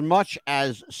as much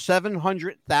as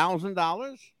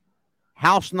 $700,000,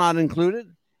 house not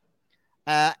included,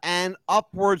 and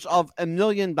upwards of $1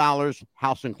 million,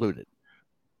 house included.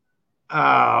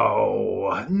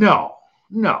 Oh, no.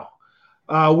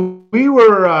 We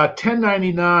were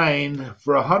 1099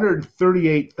 for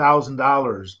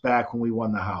 $138,000 back when we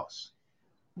won the house.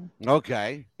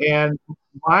 Okay. And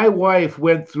my wife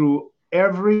went through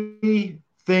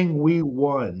everything we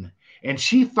won, and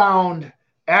she found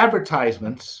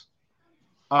advertisements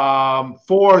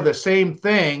for the same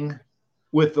thing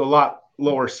with a lot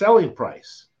lower selling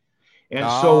price. And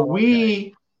so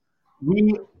we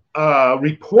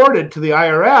reported to the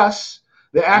IRS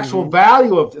the actual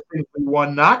value of the thing we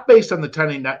won, not based on the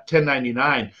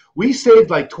 1099. We saved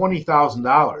like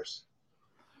 $20,000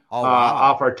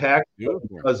 off our tax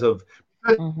because of,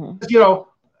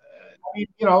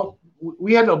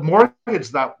 we had to mortgage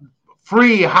that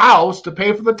free house to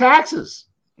pay for the taxes.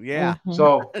 Yeah.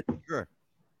 So sure.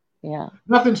 Yeah.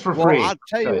 Nothing's for free. I'll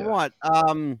tell you what.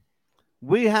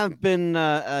 We have been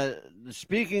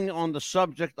speaking on the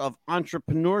subject of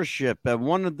entrepreneurship.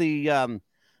 One of the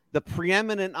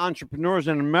preeminent entrepreneurs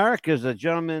in America is a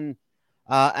gentleman,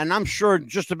 and I'm sure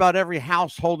just about every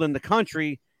household in the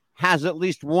country has at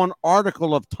least one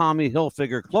article of Tommy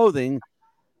Hilfiger clothing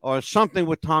or something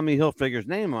with Tommy Hilfiger's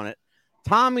name on it.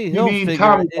 Tommy Hilfiger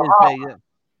Tommy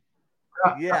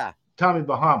is Tommy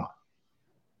Bahama.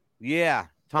 Yeah.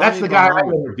 That's the guy I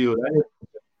interviewed.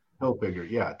 Hilfiger.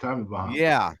 Yeah, Tommy Bahama.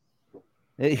 Yeah.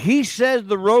 He says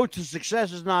the road to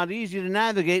success is not easy to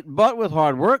navigate, but with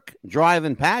hard work, drive,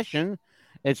 and passion,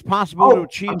 it's possible to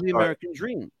achieve the American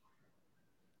dream.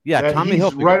 Yeah, Tommy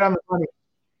Hilfiger. Right on the money.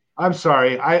 I'm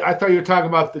sorry. I thought you were talking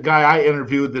about the guy I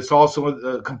interviewed that's also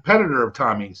a competitor of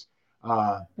Tommy's.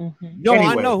 No, anyway,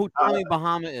 I know who Tommy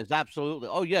Bahama is. Absolutely.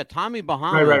 Oh, yeah, Tommy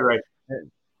Bahama. Right.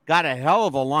 Got a hell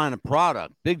of a line of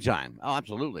product. Big time. Oh,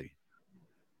 absolutely.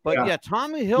 But, yeah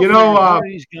Tommy Hilfiger, one of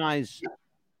these guys,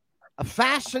 a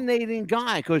fascinating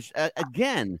guy because,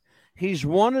 again, he's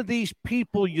one of these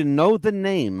people, you know the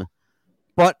name,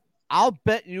 but I'll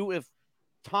bet you if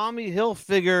Tommy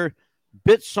Hilfiger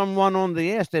bit someone on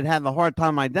the ass, they'd have a hard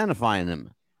time identifying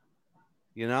him.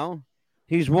 You know?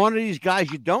 He's one of these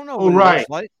guys you don't know what he looks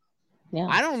like. Yeah.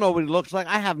 I don't know what he looks like.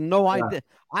 I have no idea.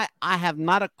 I have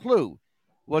not a clue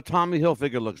what Tommy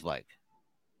Hilfiger looks like.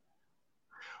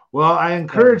 Well, I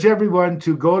encourage everyone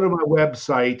to go to my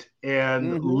website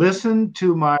and listen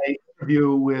to my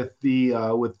interview with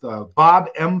Bob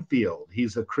Emfield.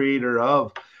 He's the creator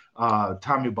of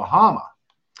Tommy Bahama.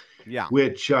 Yeah,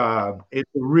 which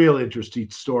it's a real interesting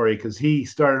story because he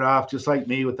started off just like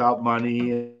me without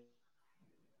money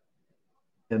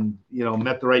and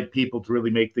met the right people to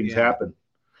really make things happen.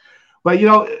 But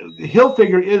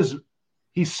Hilfiger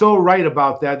he's so right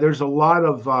about that. There's a lot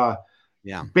of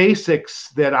basics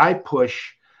that I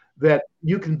push that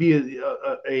you can be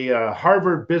a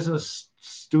Harvard business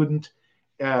student,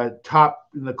 top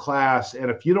in the class,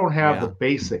 and if you don't have the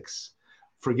basics,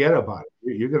 forget about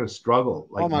it. You're going to struggle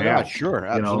like mad. God, sure,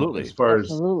 absolutely. As far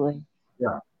as I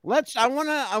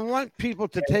want people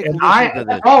to take a listen to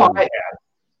this.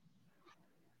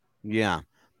 Yeah,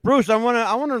 Bruce, I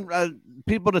want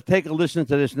people to take a listen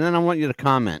to this, and then I want you to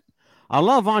comment. I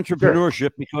love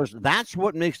entrepreneurship because that's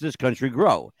what makes this country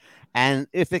grow, and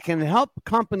if it can help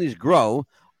companies grow,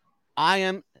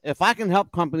 if I can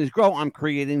help companies grow, I'm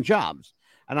creating jobs,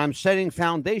 and I'm setting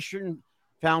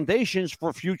foundations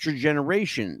for future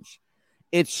generations.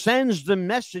 It sends the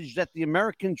message that the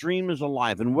American dream is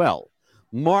alive and well.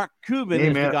 Mark Cuban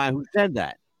is the guy who said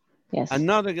that. Yes.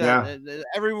 Another guy,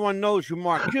 everyone knows who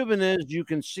Mark Cuban is. You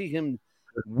can see him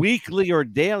weekly or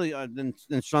daily in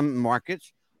some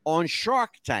markets on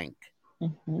Shark Tank.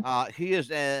 He is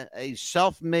a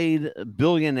self-made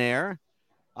billionaire.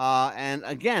 And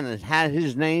again, it had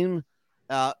his name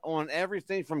on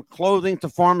everything from clothing to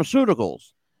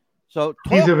pharmaceuticals. So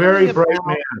he's a very bright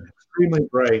man, extremely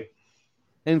bright.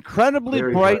 Incredibly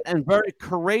bright and very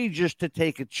courageous to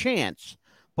take a chance.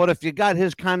 But if you got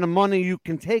his kind of money, you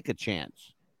can take a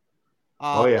chance.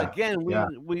 Again,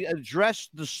 we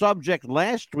addressed the subject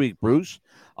last week, Bruce,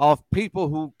 of people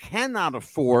who cannot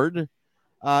afford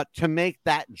to make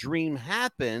that dream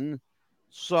happen.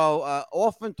 So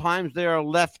oftentimes they are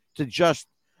left to just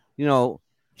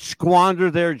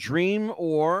squander their dream,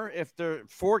 or if they're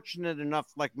fortunate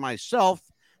enough, like myself,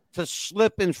 to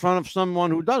slip in front of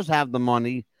someone who does have the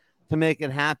money to make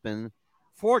it happen.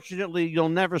 Fortunately, you'll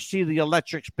never see the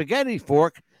electric spaghetti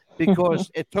fork because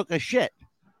it took a shit.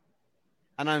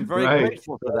 And I'm very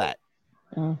grateful for that.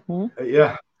 Mm-hmm.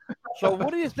 Yeah. So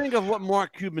what do you think of what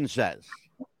Mark Cuban says?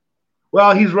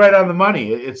 Well, he's right on the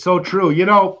money. It's so true.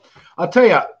 I'll tell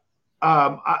you,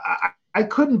 I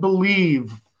couldn't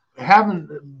believe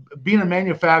being a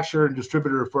manufacturer and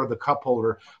distributor for the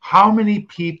Cupholder, how many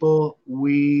people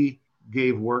we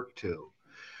gave work to.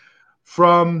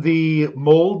 From the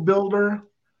mold builder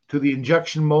to the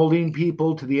injection molding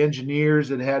people to the engineers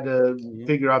that had to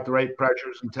figure out the right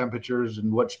pressures and temperatures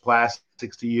and which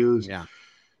plastics to use,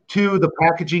 to the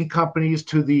packaging companies,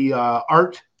 to the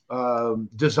art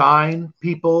design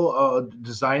people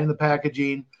designing the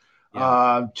packaging,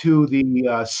 to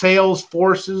the sales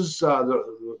forces, the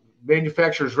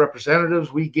manufacturers'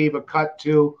 representatives we gave a cut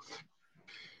to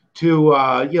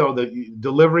the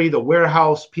delivery, the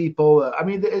warehouse people. I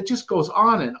mean, it just goes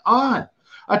on and on.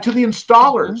 To the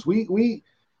installers, we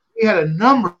had a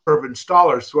number of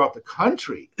installers throughout the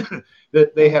country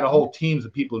that they had a whole teams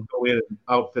of people who go in and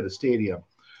outfit a stadium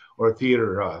or a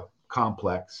theater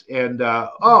complex. And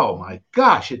oh my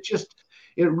gosh, it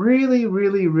really,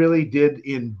 really, really did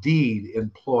indeed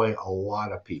employ a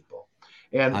lot of people.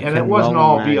 And it wasn't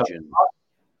all via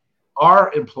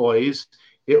our employees.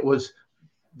 It was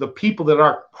the people that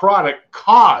our product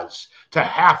caused to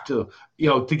have to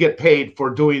get paid for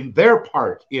doing their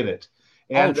part in it.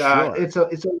 And it's a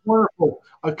wonderful,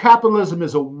 capitalism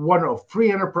is a wonderful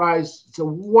free enterprise. It's a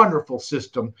wonderful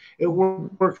system. It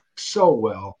works so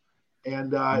well.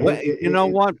 And you know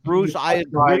what, Bruce, I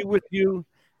agree with you.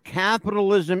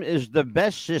 Capitalism is the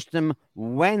best system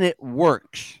when it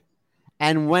works.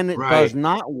 And when it does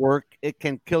not work, it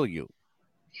can kill you.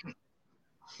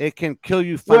 It can kill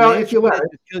you financially. Well, if you let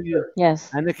it.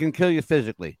 Yes. And it can kill you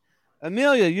physically.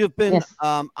 Amelia, you've been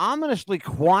ominously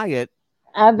quiet.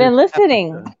 I've been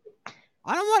listening. Episode.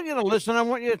 I don't want you to listen. I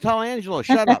want you to tell Angelo.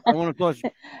 Shut up. I want to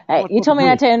talk. Hey, you told me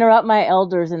not to interrupt my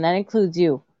elders, and that includes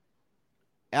you.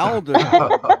 Elders.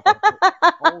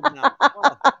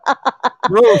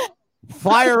 Bruce,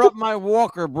 fire up my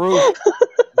walker, Bruce.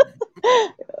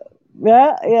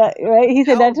 Yeah, right. He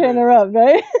said not to interrupt,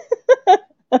 right?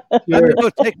 Let me go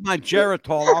take my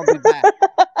Geritol. I'll be back.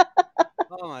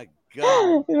 Oh my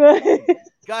God.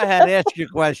 Go ahead, ask your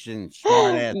question,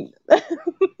 smart ass.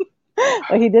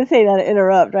 Well, he did say not to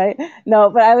interrupt, right? No,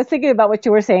 but I was thinking about what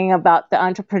you were saying about the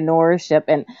entrepreneurship,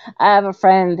 and I have a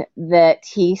friend that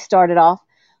he started off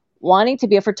wanting to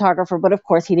be a photographer, but of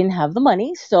course he didn't have the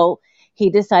money, so he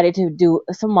decided to do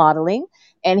some modeling,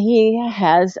 and he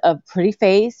has a pretty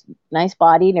face, nice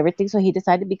body and everything, so he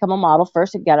decided to become a model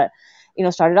first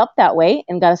and started up that way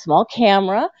and got a small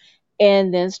camera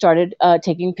and then started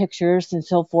taking pictures and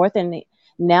so forth, and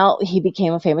now he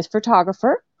became a famous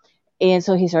photographer. And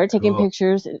so he started taking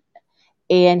pictures,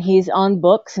 and he's on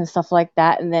books and stuff like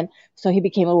that. And then, so he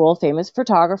became a world famous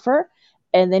photographer.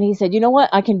 And then he said, you know what,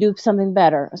 I can do something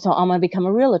better. So I'm going to become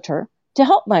a realtor to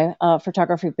help my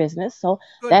photography business. So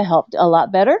that helped a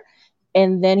lot better.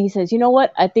 And then he says, you know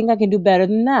what, I think I can do better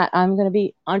than that. I'm going to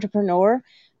be entrepreneur.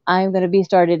 I'm going to be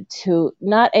started to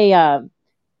not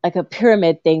like a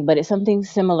pyramid thing, but it's something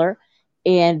similar.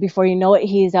 And before you know it,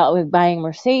 he's out with buying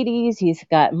Mercedes. He's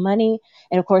got money.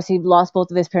 And of course, he lost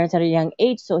both of his parents at a young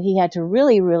age. So he had to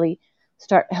really, really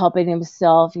start helping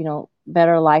himself,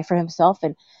 better life for himself.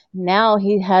 And now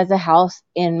he has a house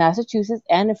in Massachusetts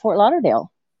and in Fort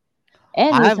Lauderdale.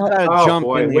 And I've got to jump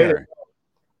in here.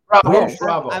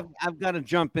 Bravo. I've got to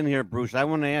jump in here, Bruce. I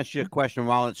want to ask you a question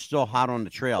while it's still hot on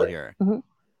the trail here. Mm-hmm.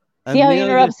 See how he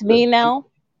interrupts me now?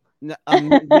 Yeah.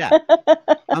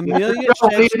 Amelia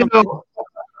said something.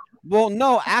 Well,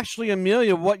 no, actually,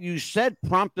 Amelia, what you said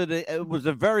prompted it was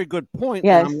a very good point.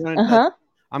 Yes.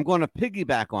 I'm going to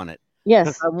piggyback on it.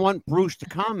 Yes. I want Bruce to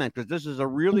comment because this is a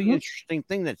really interesting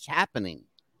thing that's happening.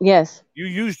 Yes. You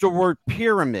used the word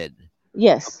pyramid.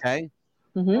 Yes. Okay.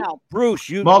 Mm-hmm. Now, Bruce,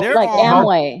 like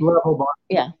Amway.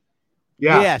 Yeah.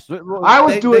 Yes. I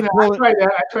was doing that.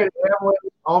 I tried Amway,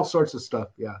 all sorts of stuff.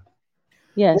 Yeah.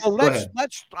 Yes. Well,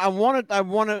 I want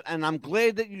to, and I'm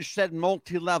glad that you said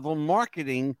multi-level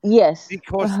marketing. Yes.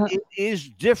 Because it is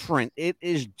different. It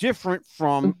is different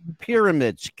from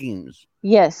pyramid schemes.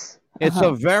 Yes. It's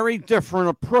a very different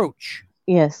approach.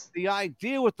 Yes. The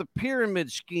idea with the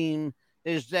pyramid scheme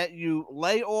is that you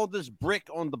lay all this brick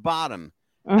on the bottom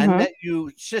and that you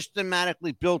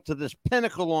systematically build to this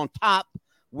pinnacle on top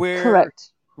where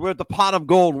the pot of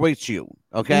gold waits you.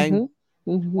 Okay.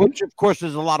 Which, of course,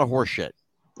 is a lot of horseshit.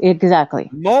 Exactly.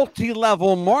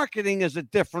 Multi-level marketing is a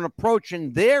different approach,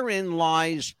 and therein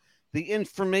lies the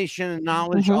information and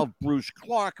knowledge of Bruce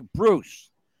Clark.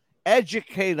 Bruce,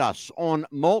 educate us on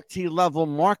multi-level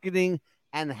marketing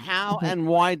and how and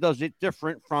why does it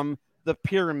different from the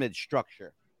pyramid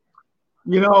structure?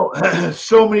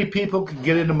 So many people can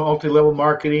get into multi-level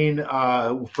marketing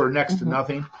for next to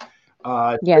nothing.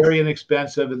 It's very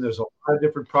inexpensive, and there's a lot of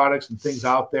different products and things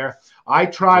out there. I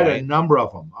tried a number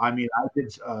of them. I mean, I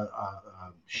did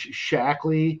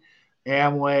Shackley,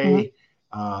 Amway,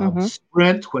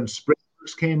 Sprint when Sprint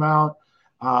first came out.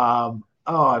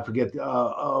 I forget.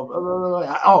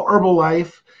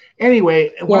 Herbalife.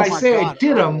 Anyway, when I say I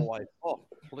did them,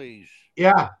 please.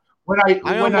 Yeah, when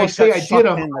I say I did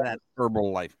them, into that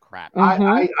Herbalife crap.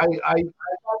 I got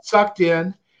sucked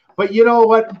in, but you know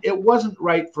what? It wasn't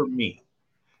right for me.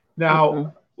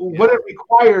 Now, what it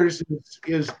requires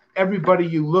is everybody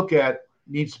you look at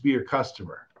needs to be your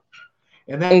customer,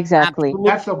 and that's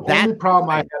the only problem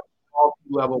I have with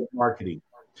multi-level marketing.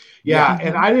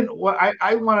 And I didn't.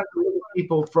 I wanted to look at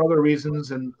people for other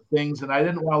reasons and things, and I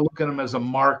didn't want to look at them as a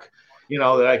mark,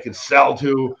 that I could sell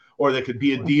to, or that could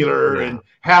be a dealer and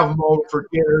have them over for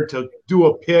dinner to do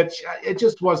a pitch. It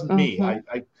just wasn't me. I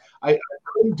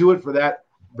couldn't do it for that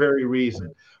very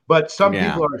reason. But some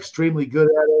people are extremely good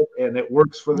at it, and it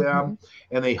works for them,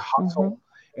 and they hustle.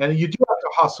 And you do have to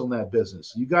hustle in that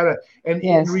business. You got to, and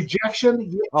in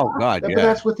rejection, but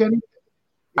that's with anything.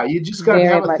 Yeah, you just got to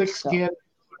have a thick skin,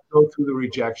 go through the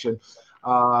rejection,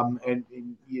 and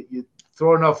you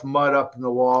throw enough mud up in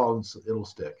the wall, and it'll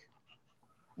stick.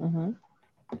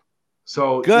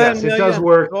 So yes, it does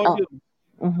work.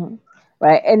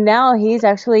 Right, and now he's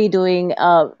actually doing.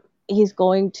 He's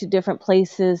going to different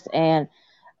places and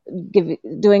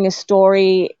doing a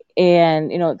story,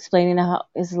 and explaining how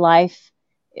his life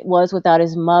was without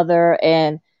his mother.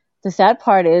 And the sad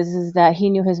part is that he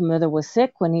knew his mother was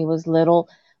sick when he was little,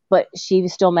 but she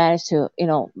still managed to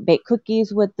bake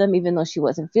cookies with them even though she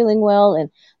wasn't feeling well. And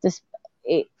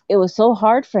it was so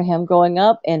hard for him growing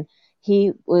up, and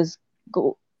he was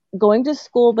going to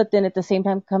school, but then at the same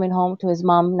time coming home to his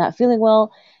mom not feeling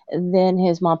well. And then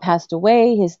his mom passed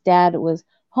away. His dad was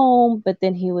home, but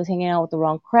then he was hanging out with the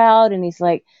wrong crowd, and he's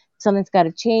like, something's got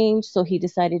to change. So he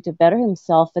decided to better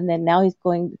himself, and then now he's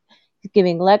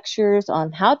giving lectures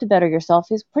on how to better yourself.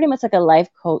 He's pretty much like a life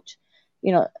coach,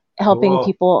 helping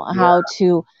people how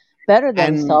to better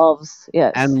themselves.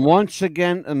 Yes. And once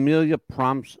again, Amelia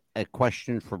prompts a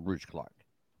question for Bruce Clark.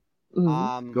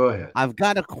 Go ahead. I've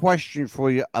got a question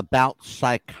for you about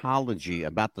psychology,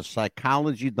 the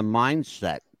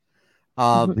mindset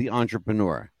of the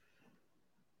entrepreneur.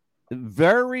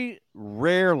 Very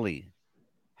rarely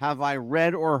have I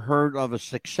read or heard of a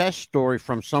success story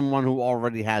from someone who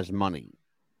already has money.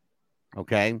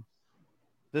 Okay?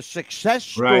 The success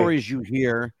stories you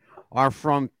hear are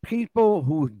from people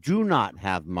who do not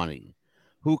have money,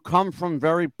 who come from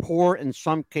very poor, in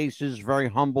some cases, very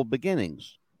humble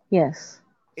beginnings. Yes.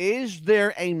 Is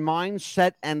there a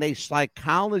mindset and a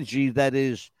psychology that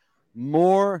is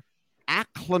more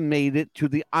acclimated to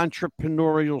the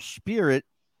entrepreneurial spirit?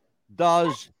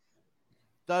 Does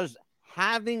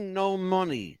having no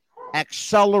money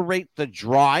accelerate the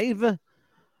drive?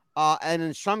 And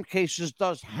in some cases,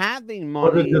 does having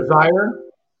money, or the desire?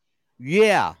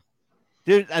 Yeah.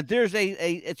 There's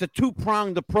it's a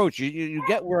two-pronged approach. You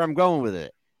get where I'm going with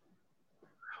it.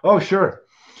 Oh, sure.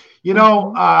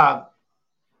 I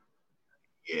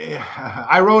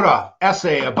wrote an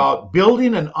essay about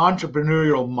building an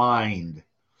entrepreneurial mind.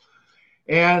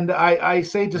 And I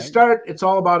say to start, it's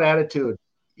all about attitude.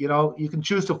 You can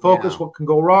choose to focus what can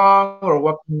go wrong or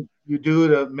what can you do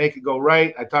to make it go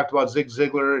right. I talked about Zig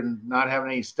Ziglar and not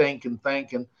having any thinking.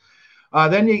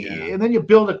 Then you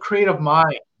build a creative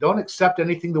mind. Don't accept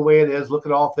anything the way it is. Look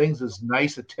at all things as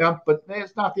nice attempt, but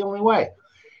it's not the only way.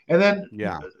 And then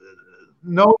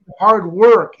no, hard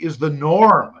work is the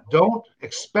norm. Don't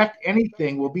expect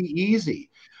anything will be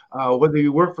easy. Whether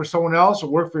you work for someone else or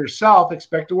work for yourself,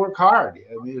 expect to work hard.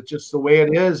 I mean, it's just the way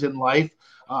it is in life.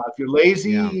 If you're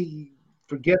lazy,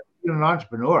 forget being an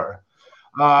entrepreneur.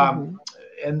 And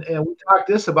we talked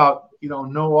this about,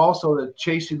 know also that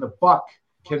chasing the buck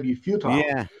can be futile.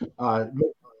 Yeah.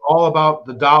 All about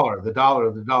the dollar.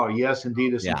 Yes,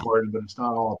 indeed, it's important, but it's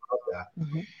not all about that.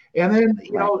 And then,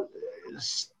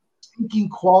 seeking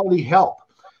quality help.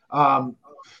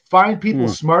 Find people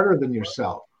smarter than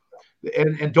yourself.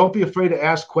 And don't be afraid to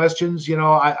ask questions.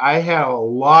 I had a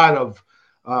lot of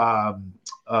what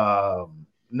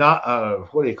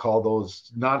do you call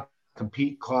those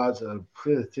non-compete clauses?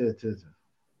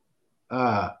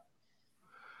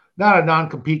 Not a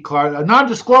non-compete clause, a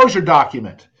non-disclosure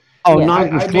document. Oh, Yes.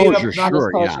 non-disclosure,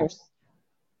 sure, Non-disclosures.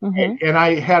 And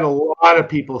I had a lot of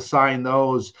people sign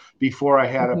those before I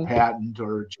had a patent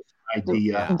or just an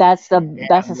idea. That's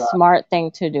a smart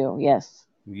thing to do. Yes.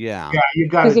 Yeah, you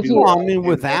got to do. Well, I mean,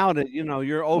 without it,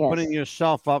 you're opening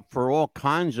yourself up for all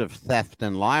kinds of theft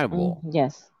and libel.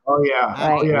 Yes. Oh yeah,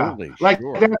 absolutely. Like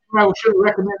that's what I should have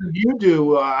recommended you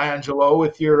do, Angelo,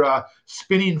 with your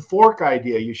spinning fork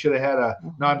idea. You should have had a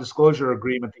non-disclosure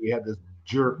agreement that you had this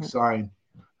jerk sign.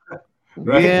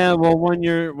 Right? Yeah, well, when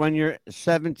you're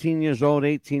 17 years old,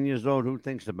 18 years old, who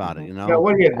thinks about it? Yeah,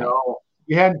 what do you know?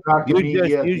 You hadn't talked to me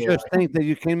yet. You just think that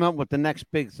you came up with the next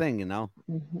big thing,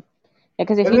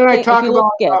 Because if you look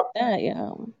at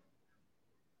that,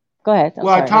 go ahead.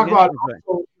 I talk about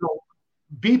also,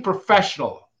 be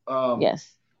professional.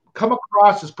 Yes. Come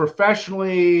across as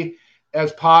professionally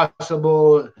as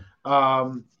possible.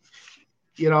 Don't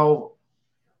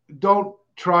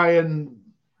try and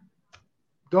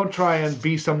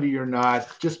be somebody you're not.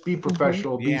 Just be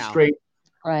professional. Be straight.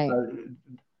 Right.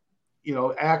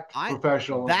 Act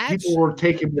professional. People were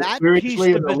taking it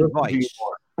seriously and they'll listen to you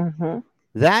more.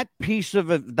 That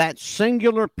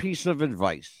singular piece of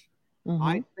advice,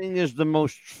 I think, is the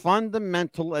most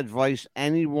fundamental advice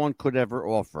anyone could ever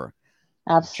offer.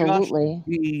 Absolutely.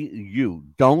 Just be you.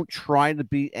 Don't try to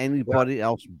be anybody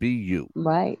else. Be you.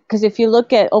 Right. Because if you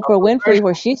look at Oprah Winfrey,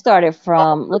 where she started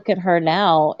from, look at her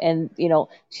now, and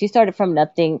she started from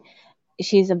nothing.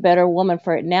 She's a better woman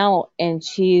for it now, and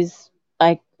she's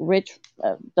like rich,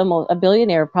 a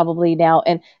billionaire probably now,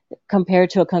 and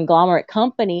compared to a conglomerate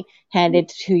company handed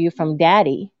to you from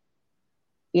daddy.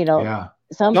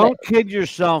 Don't kid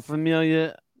yourself,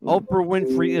 Amelia. Oprah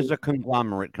Winfrey is a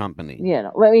conglomerate company.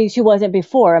 I mean, she wasn't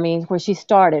before. I mean, where she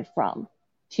started from,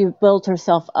 she built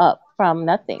herself up from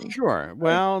nothing. Sure.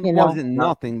 Well, it wasn't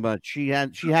nothing, but she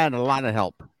had a lot of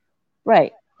help.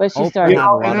 Right. But she started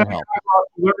a lot of help.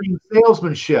 Learning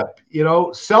salesmanship.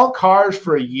 Sell cars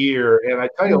for a year, and I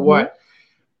tell you what,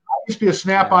 I used to be a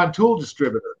Snap-on tool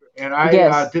distributor, and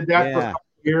I did that for a couple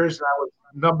of years. And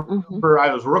I was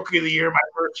I was rookie of the year my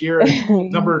first year,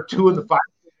 and number 2 in the 5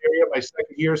 area my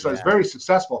second year, so I was very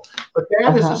successful. But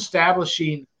that is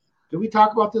establishing. Did we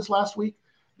talk about this last week?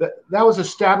 That was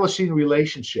establishing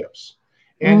relationships.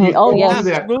 And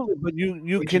absolutely. But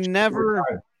you can never,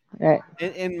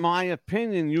 in my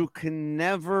opinion, you can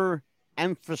never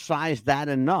emphasize that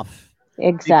enough.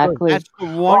 Exactly. That's the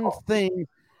one thing,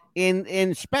 in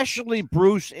especially,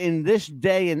 Bruce, in this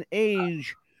day and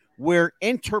age where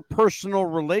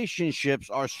interpersonal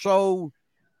relationships are so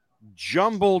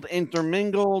jumbled,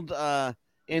 intermingled.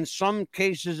 In some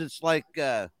cases, it's like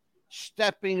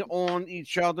stepping on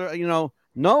each other. I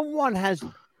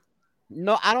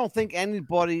don't think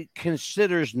anybody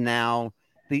considers now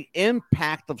the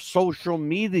impact of social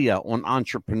media on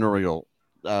entrepreneurial,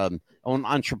 on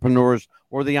entrepreneurs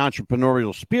or the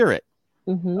entrepreneurial spirit.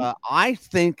 I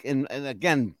think, and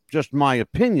again, just my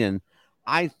opinion,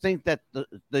 I think that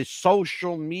the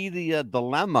social media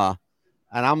dilemma,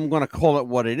 and I'm going to call it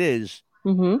what it is,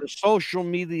 the social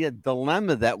media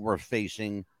dilemma that we're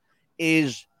facing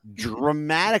is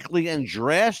dramatically and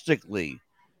drastically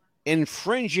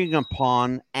infringing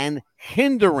upon and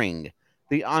hindering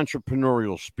the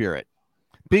entrepreneurial spirit,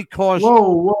 because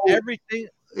everything.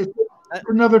 It's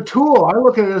another tool. I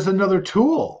look at it as another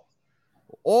tool.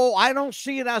 Oh, I don't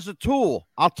see it as a tool.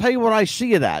 I'll tell you what I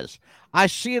see it as. I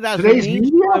see it as today's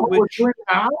media. What we're doing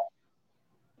now.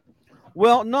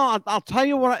 Well, no, I'll tell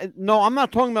you what. No, I'm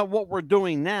not talking about what we're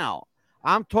doing now.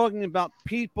 I'm talking about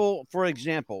people, for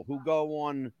example, who go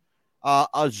on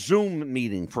a Zoom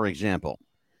meeting, for example,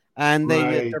 and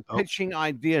they're pitching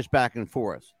ideas back and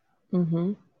forth.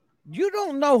 You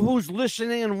don't know who's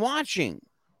listening and watching.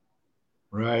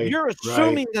 Right. You're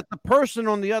assuming that the person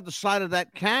on the other side of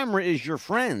that camera is your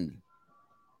friend.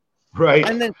 Right.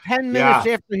 And then 10 minutes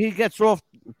after he gets off.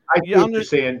 I see what you're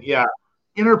saying. Yeah.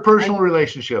 Interpersonal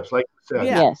relationships, like you said.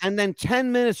 Yeah. Yes. And then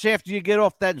 10 minutes after you get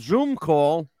off that Zoom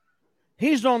call,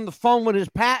 he's on the phone with his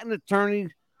patent attorney,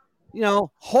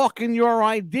 hawking your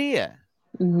idea.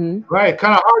 Right.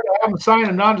 Kind of hard to have him sign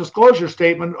a non-disclosure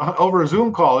statement over a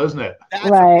Zoom call, isn't it?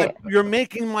 You're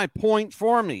making my point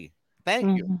for me.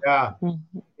 Thank you. Yeah.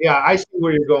 Yeah, I see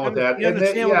where you're going with that. You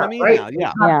understand what I mean now?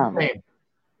 Yeah.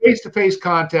 Face-to-face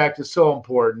contact is so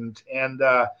important. And,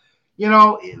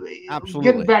 absolutely.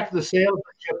 Getting back to the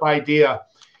salesmanship idea,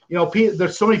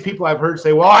 there's so many people I've heard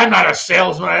say, well, I'm not a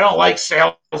salesman. I don't like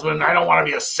salesmen. I don't want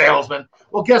to be a salesman.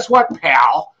 Well, guess what,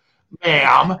 pal,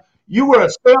 ma'am? You were a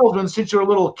salesman since you were a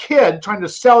little kid trying to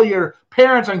sell your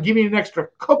parents on giving you an extra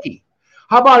cookie.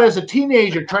 How about as a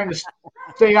teenager trying to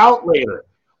stay out later?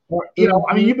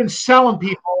 I mean, you've been selling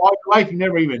people all your life, you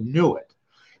never even knew it.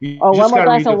 You Or just one more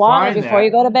got to glass of water redefine before that.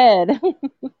 you go to bed.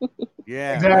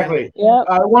 Yeah, exactly. right. Yep.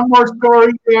 One more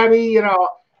story, Daddy.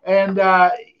 And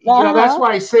that's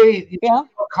why I say you Yeah.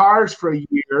 sell cars for a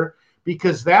year,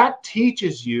 because that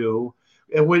teaches you.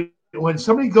 And when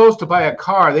somebody goes to buy a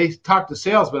car, they talk to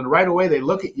salesmen right away. They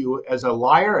look at you as a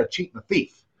liar, a cheat, and a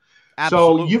thief.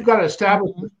 Absolutely. So you've got to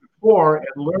establish this before and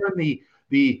learn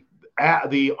the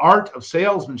art of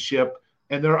salesmanship.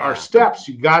 And there are steps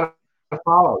you got to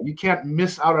follow. You can't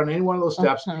miss out on any one of those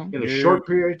steps in a short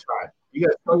period of time. You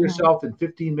got to show yourself in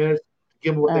 15 minutes to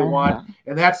give them what they want.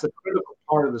 And that's the critical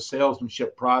part of the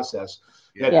salesmanship process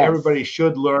that everybody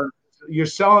should learn. You're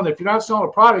selling, if you're not selling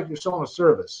a product, you're selling a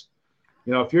service.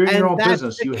 If you're in your own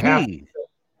business, you have to.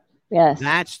 Yes.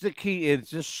 That's the key.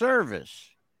 It's a service.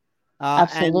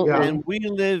 Absolutely. And we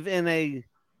live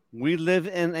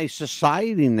in a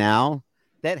society now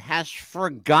that has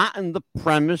forgotten the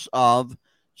premise of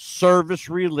service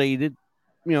related,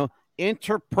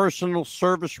 interpersonal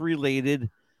service related.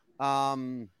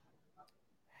 Well,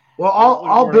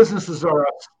 all businesses are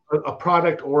a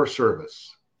product or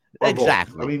service. Or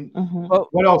exactly. Both. I mean,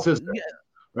 what else is there,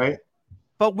 right?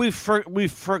 But we've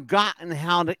forgotten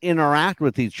how to interact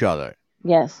with each other.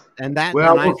 Yes. And that.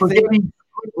 Well, we're forgetting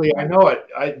quickly. I know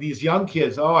it. These young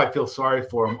kids. Oh, I feel sorry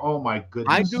for them. Oh my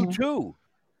goodness. I do too.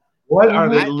 What are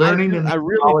they learning? I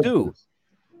really do.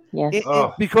 Yes.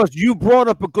 Because you brought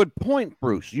up a good point,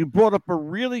 Bruce. You brought up a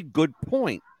really good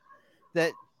point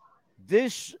that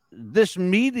this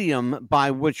medium by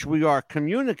which we are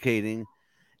communicating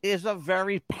is a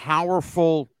very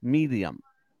powerful medium.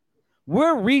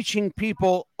 We're reaching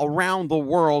people around the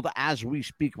world as we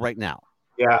speak right now.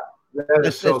 Yeah, that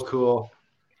is so cool.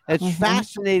 It's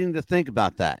fascinating to think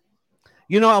about that.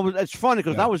 It's funny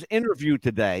because I was interviewed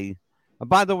today.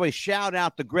 By the way, shout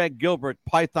out to Greg Gilbert,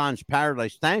 Python's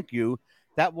Paradise. Thank you.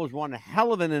 That was one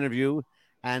hell of an interview,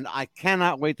 and I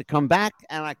cannot wait to come back,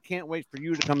 and I can't wait for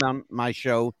you to come on my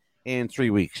show in 3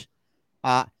 weeks.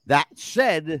 That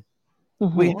said,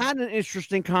 we had an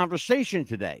interesting conversation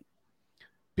today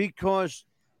because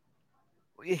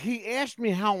he asked me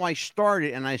how I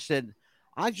started, and I said,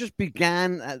 I just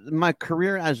began my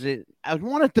career I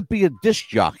wanted to be a disc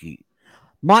jockey.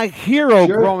 My hero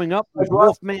growing up was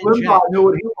Wolfman Jack. Knew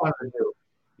what he wanted to do.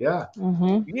 Yeah.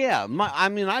 Yeah.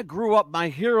 I grew up, my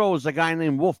hero was a guy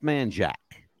named Wolfman Jack.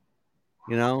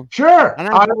 Sure. And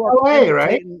out of LA,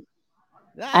 right?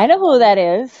 I know who that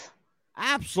is.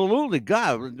 Absolutely.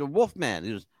 God, the Wolfman.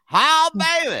 He was, how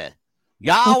baby?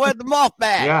 Y'all with the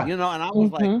Wolfman. Yeah. And I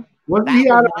was like, wasn't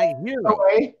he out of my hero.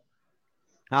 LA?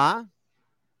 Huh?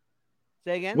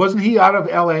 Say again? Wasn't he out of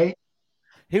LA?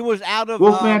 He was out of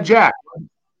Wolfman Jack.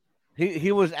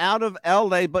 He was out of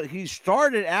LA, but he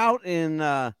started out in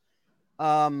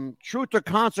Truth or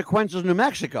Consequences, New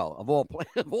Mexico, of all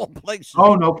places.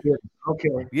 Oh, no kidding. Okay.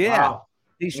 Yeah. Wow.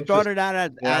 He started out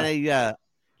at a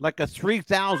like a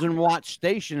 3,000 watt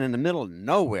station in the middle of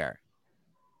nowhere.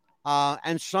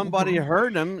 And somebody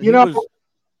heard him. Go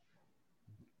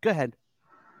ahead.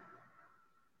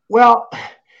 Well,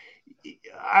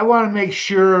 I want to make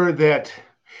sure that,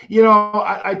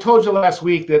 I told you last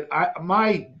week that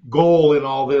my goal in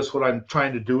all this, what I'm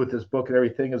trying to do with this book and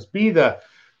everything, is be the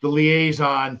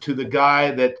liaison to the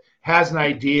guy that has an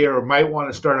idea or might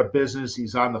want to start a business.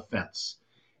 He's on the fence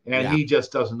and he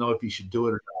just doesn't know if he should do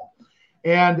it or not.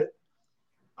 And,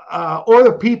 or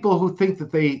the people who think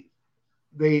that they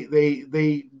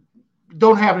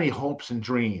don't have any hopes and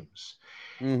dreams.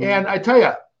 And I tell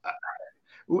you,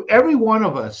 every one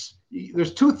of us,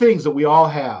 there's two things that we all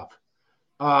have.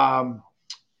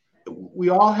 We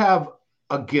all have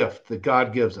a gift that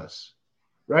God gives us,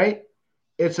 right?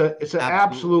 It's an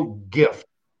absolute gift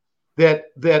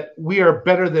that we are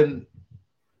better than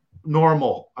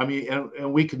normal. I mean,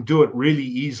 and we can do it really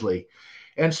easily.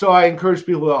 And so I encourage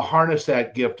people to harness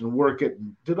that gift and work it.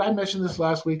 Did I mention this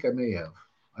last week? I may have.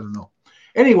 I don't know.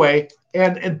 Anyway,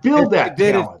 and build that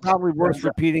talent. It's probably worth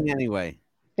repeating anyway.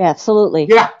 Yeah, absolutely.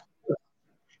 Yeah.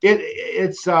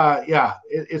 It's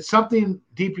something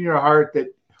deep in your heart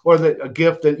a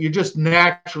gift that you're just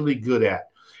naturally good at.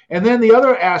 And then the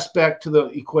other aspect to the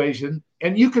equation,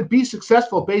 and you could be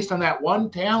successful based on that one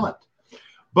talent,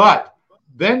 but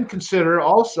then consider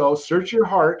also search your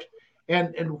heart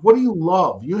and what do you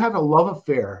love? You have a love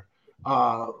affair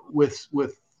with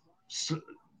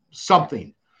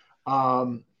something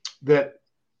that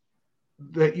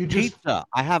you just pizza.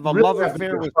 I have a really love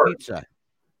affair with pizza.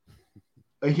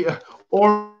 Yeah,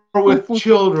 or with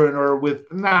children, or with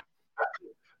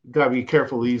gotta be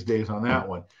careful these days on that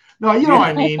one. No, you know what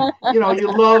I mean.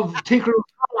 You love tinkering with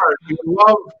cars. You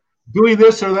love doing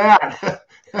this or that.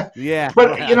 Yeah.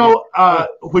 But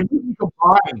when you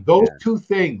combine those two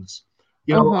things,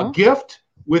 a gift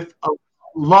with a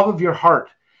love of your heart,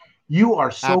 you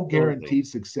are so guaranteed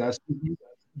success.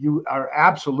 You are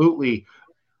absolutely.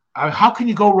 How can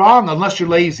you go wrong unless you're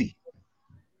lazy?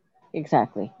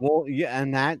 Exactly. Well, yeah,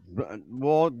 and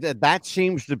that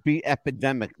seems to be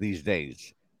epidemic these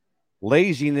days.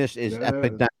 Laziness is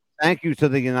epidemic. Thank you to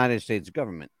the United States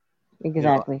government.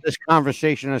 Exactly. This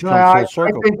conversation has come full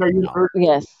circle.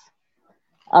 Yes.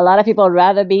 A lot of people would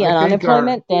rather be on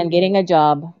unemployment than getting a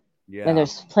job. Yeah. When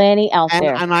there's plenty out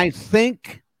there. And I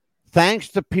think thanks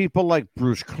to people like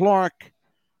Bruce Clark,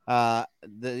 the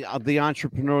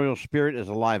entrepreneurial spirit is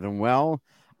alive and well.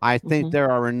 I think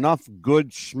there are enough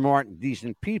good, smart,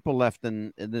 decent people left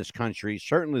in this country,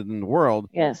 certainly in the world.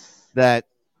 Yes. That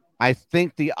I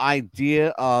think the idea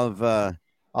of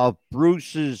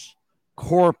Bruce's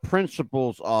core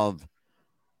principles of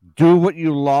do what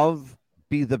you love,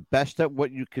 be the best at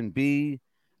what you can be,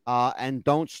 and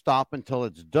don't stop until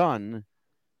it's done.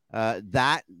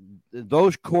 That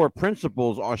those core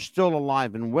principles are still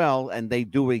alive and well, and they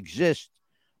do exist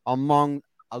among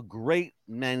a great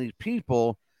many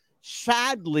people.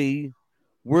 Sadly,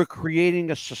 we're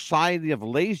creating a society of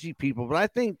lazy people, but I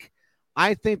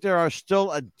think there are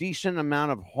still a decent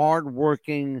amount of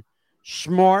hardworking,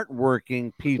 smart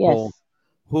working people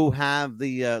who have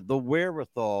the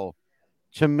wherewithal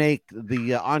to make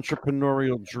the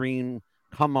entrepreneurial dream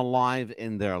come alive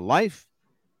in their life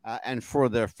and for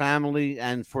their family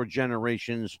and for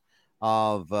generations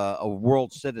of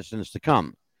world citizens to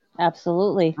come.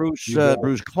 Absolutely.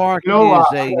 Bruce Clark is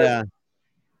a.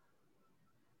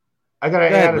 I got to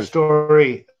add a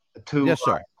story to. Yes,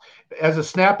 sir. As a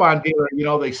Snap-on dealer,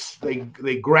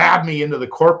 they grabbed me into the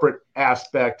corporate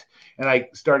aspect, and I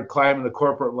started climbing the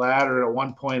corporate ladder. At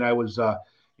one point, I was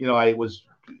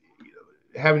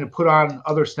having to put on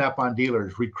other Snap-on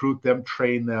dealers, recruit them,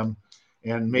 train them,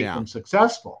 and make them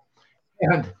successful.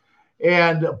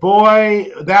 And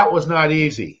boy, that was not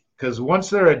easy, because once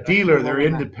they're a dealer, they're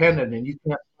independent and you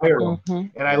can't hire them.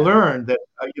 And I learned that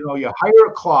you hire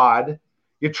a clod,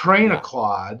 you train a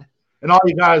clod, and all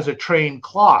you got is a trained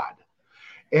clod.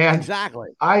 And exactly,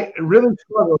 I really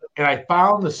struggled, and I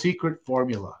found the secret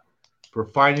formula for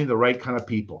finding the right kind of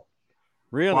people.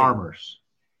 Really, farmers.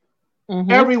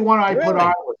 Everyone I put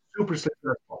on was super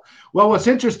successful. Well, what's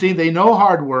interesting, they know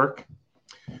hard work,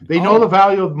 they know the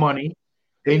value of money,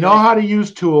 they know how to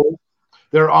use tools,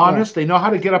 they're honest, they know how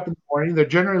to get up in the morning, they're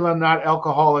generally not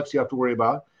alcoholics you have to worry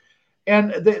about,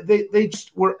 and they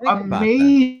just were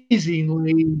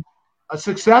amazingly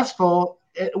successful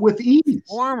with ease.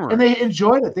 Farmers. And they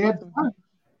enjoyed it. They had fun.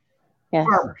 Yes.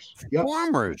 Farmers. Yep.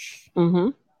 Farmers.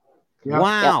 Yep.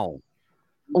 Wow. Yep.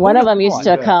 One of them used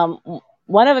to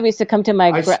come to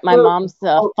my mom's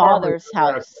father's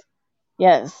house.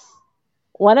 Yes.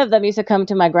 One of them used to come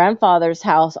to my grandfather's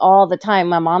house all the time,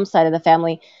 my mom's side of the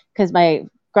family, because my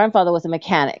grandfather was a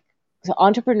mechanic. So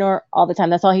entrepreneur all the time.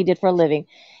 That's all he did for a living.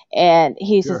 And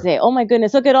he used to say, oh my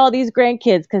goodness, look at all these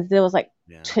grandkids, because there was like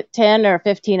 10 or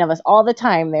 15 of us all the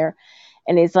time there.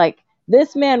 And he's like,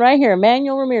 this man right here,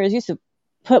 Manuel Ramirez, used to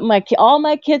put all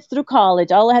my kids through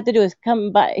college. All I had to do is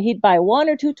come by. He'd buy 1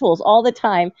 or 2 tools all the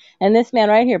time. And this man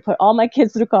right here put all my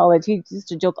kids through college. He used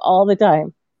to joke all the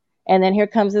time. And then here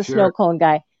comes the snow cone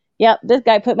guy. Yep, this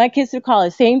guy put my kids through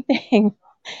college. Same thing.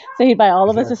 So he'd buy all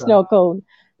of us a snow cone.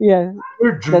 Yeah,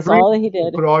 that's all he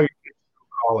did. Put all your kids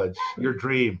through college. Your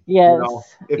dream. Yes.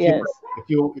 If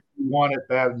you want it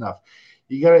bad enough,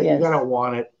 you gotta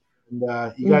want it,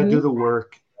 and you gotta do the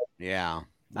work. Yeah,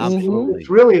 absolutely. It's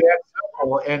really that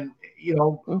simple, and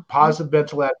positive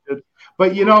mental attitude.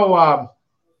 But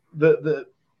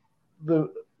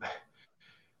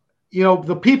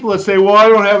the people that say, well, I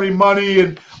don't have any money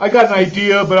and I got an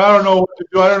idea, but I don't know what to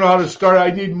do. I don't know how to start.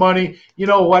 I need money. You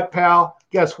know what, pal?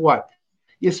 Guess what?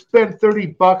 You spend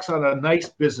 $30 on a nice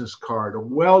business card, a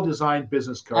well-designed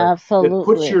business card that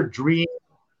puts your dream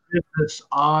business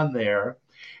on there.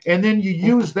 And then you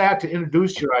use that to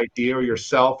introduce your idea or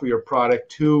yourself or your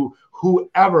product to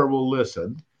whoever will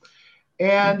listen.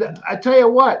 And I tell you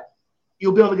what,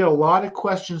 you'll be able to get a lot of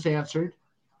questions answered.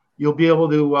 You'll be able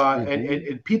to,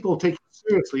 and people take it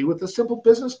seriously with a simple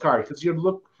business card, because you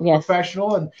look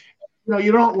professional, and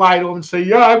you don't lie to them and say,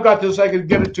 yeah, I've got this, I can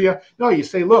get it to you. No, you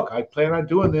say, look, I plan on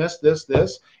doing this,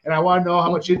 and I want to know how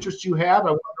much interest you have.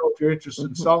 I want to know if you're interested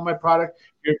in selling my product,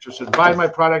 if you're interested in buying my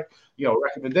product,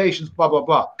 recommendations, blah, blah,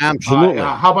 blah. Absolutely.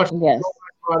 How much my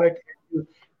product,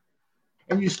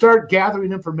 and you start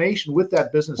gathering information with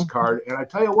that business card. And I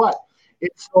tell you what,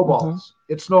 it snowballs.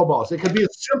 It snowballs. It can be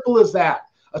as simple as that.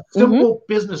 A simple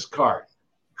business card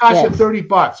cost you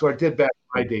 $30, or it did back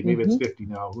in my day. Maybe it's 50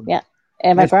 now. Yeah,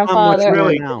 and my grandfather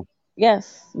really now.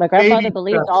 Yes, my grandfather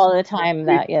believed all the time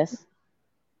that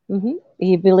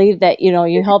he believed that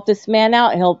you help this man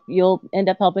out, you'll end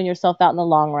up helping yourself out in the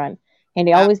long run, and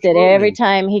he always did. Every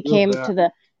time he came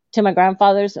to my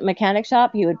grandfather's mechanic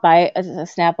shop, he would buy a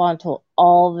Snap-on tool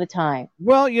all the time.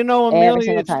 Well,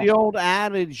 Amelia, it's the old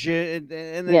adage, and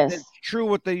it's true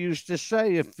what they used to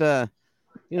say. If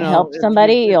help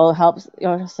somebody, you'll help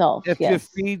yourself. If you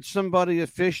feed somebody a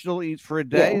fish, they'll eat for a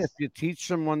day. If you teach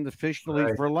someone the fish, they'll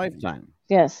eat for a lifetime.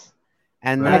 Yes.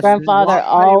 And my grandfather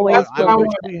always.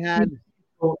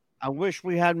 I wish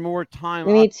we had more time.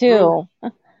 Me too.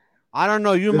 I don't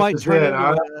know. You might turn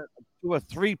into a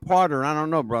 3-parter. I don't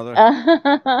know, brother.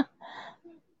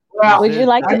 Well, would you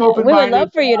like to? We would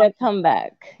love for you to come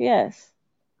back. Yes.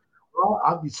 Well,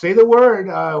 I'll say the word.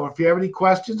 If you have any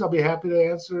questions, I'll be happy to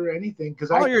answer anything.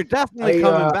 You're definitely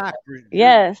coming back.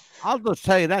 Yes. I'll just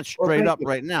tell you that straight up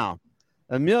right now.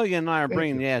 Amelia and I are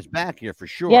bringing the ass back here for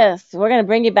sure. Yes, we're going to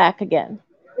bring you back again.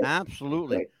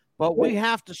 Absolutely. But we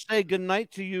have to say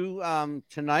goodnight to you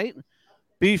tonight.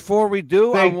 Before we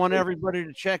do, I want everybody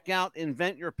to check out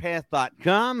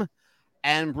inventyourpath.com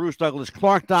and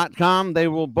BruceDouglasClark.com. They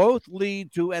will both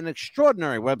lead to an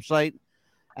extraordinary website.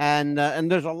 And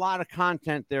there's a lot of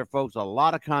content there, folks. A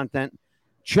lot of content.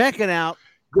 Check it out.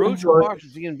 Bruce Clark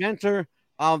is the inventor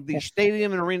of the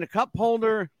Stadium and Arena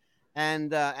Cupholder,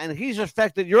 and he's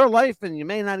affected your life, and you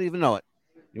may not even know it.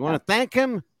 You want to thank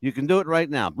him? You can do it right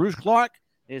now. Bruce Clark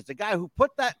is the guy who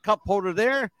put that cup holder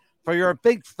there for your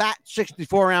big, fat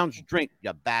 64-ounce drink,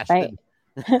 you bastard.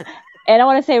 Right. And I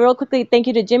want to say real quickly, thank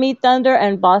you to Jimmy Thunder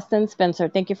and Boston Spencer.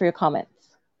 Thank you for your comments.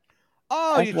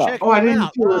 Oh, you checked them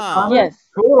out. Yes.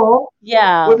 Cool.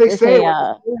 Yeah. What did they say?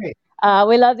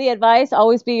 We love the advice.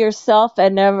 Always be yourself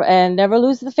and never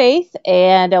lose the faith.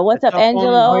 And what's up,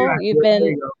 Angelo? You've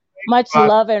been much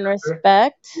love and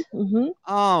respect. Mm-hmm.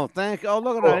 Oh, thank you. Oh,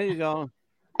 look at that. There you go.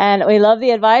 And we love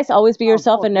the advice. Always be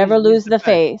yourself and never lose the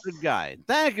faith. Good guy.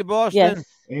 Thank you, Boston. Yes.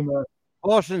 Amen.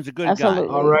 Boston's a good Absolutely.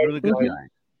 guy. All right. Really good guy.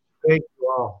 Thank you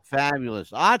all. Fabulous.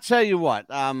 I'll tell you what.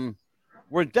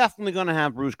 We're definitely going to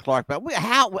have Bruce Clark back.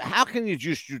 How can you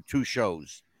just do 2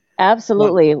 shows?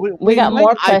 Absolutely. We got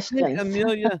more questions. I think,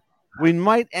 Amelia, we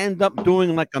might end up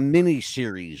doing like a mini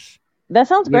series. That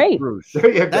sounds great. Bruce.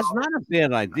 That's not a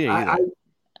bad idea either.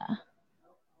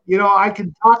 I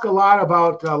can talk a lot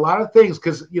about a lot of things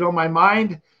because, my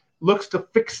mind looks to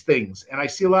fix things. And I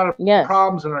see a lot of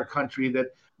problems in our country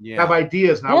that have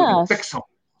ideas. Now we can fix them.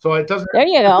 So it doesn't have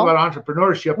to be about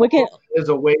entrepreneurship. Is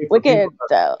a way for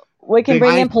we can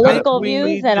bring in political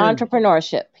views and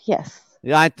entrepreneurship. Yes.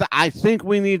 Yeah, I think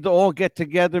we need to all get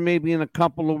together maybe in a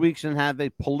couple of weeks and have a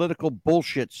political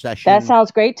bullshit session. That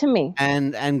sounds great to me.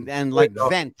 And like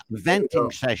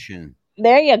venting session.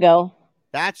 There you go.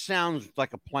 That sounds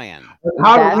like a plan.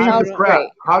 How to read the press?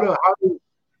 How to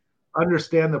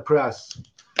understand the press?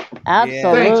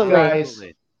 Absolutely. Thanks,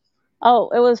 guys. Oh,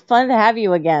 it was fun to have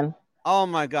you again. Oh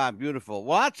my God, beautiful.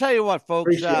 Well, I'll tell you what,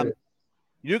 folks.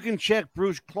 You can check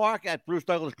Bruce Clark at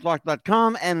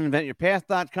BruceDouglasClark.com and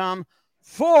InventYourPath.com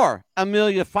for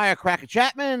Amelia Firecracker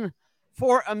Chapman,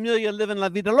 for Amelia Living La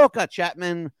Vida Loca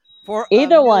Chapman, for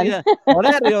Amelia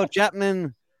Aurelio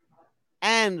Chapman,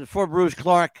 and for Bruce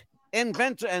Clark,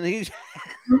 inventor. And he's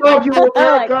love you,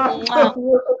 America.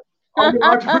 On the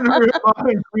entrepreneurial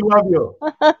mind, we love you.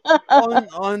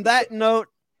 On that note,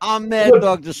 I'm Mad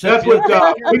Dog Giuseppe.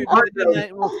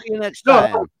 We'll see you next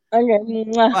time. Okay.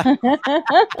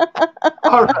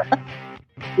 All right.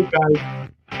 Hey, guys.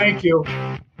 Thank you.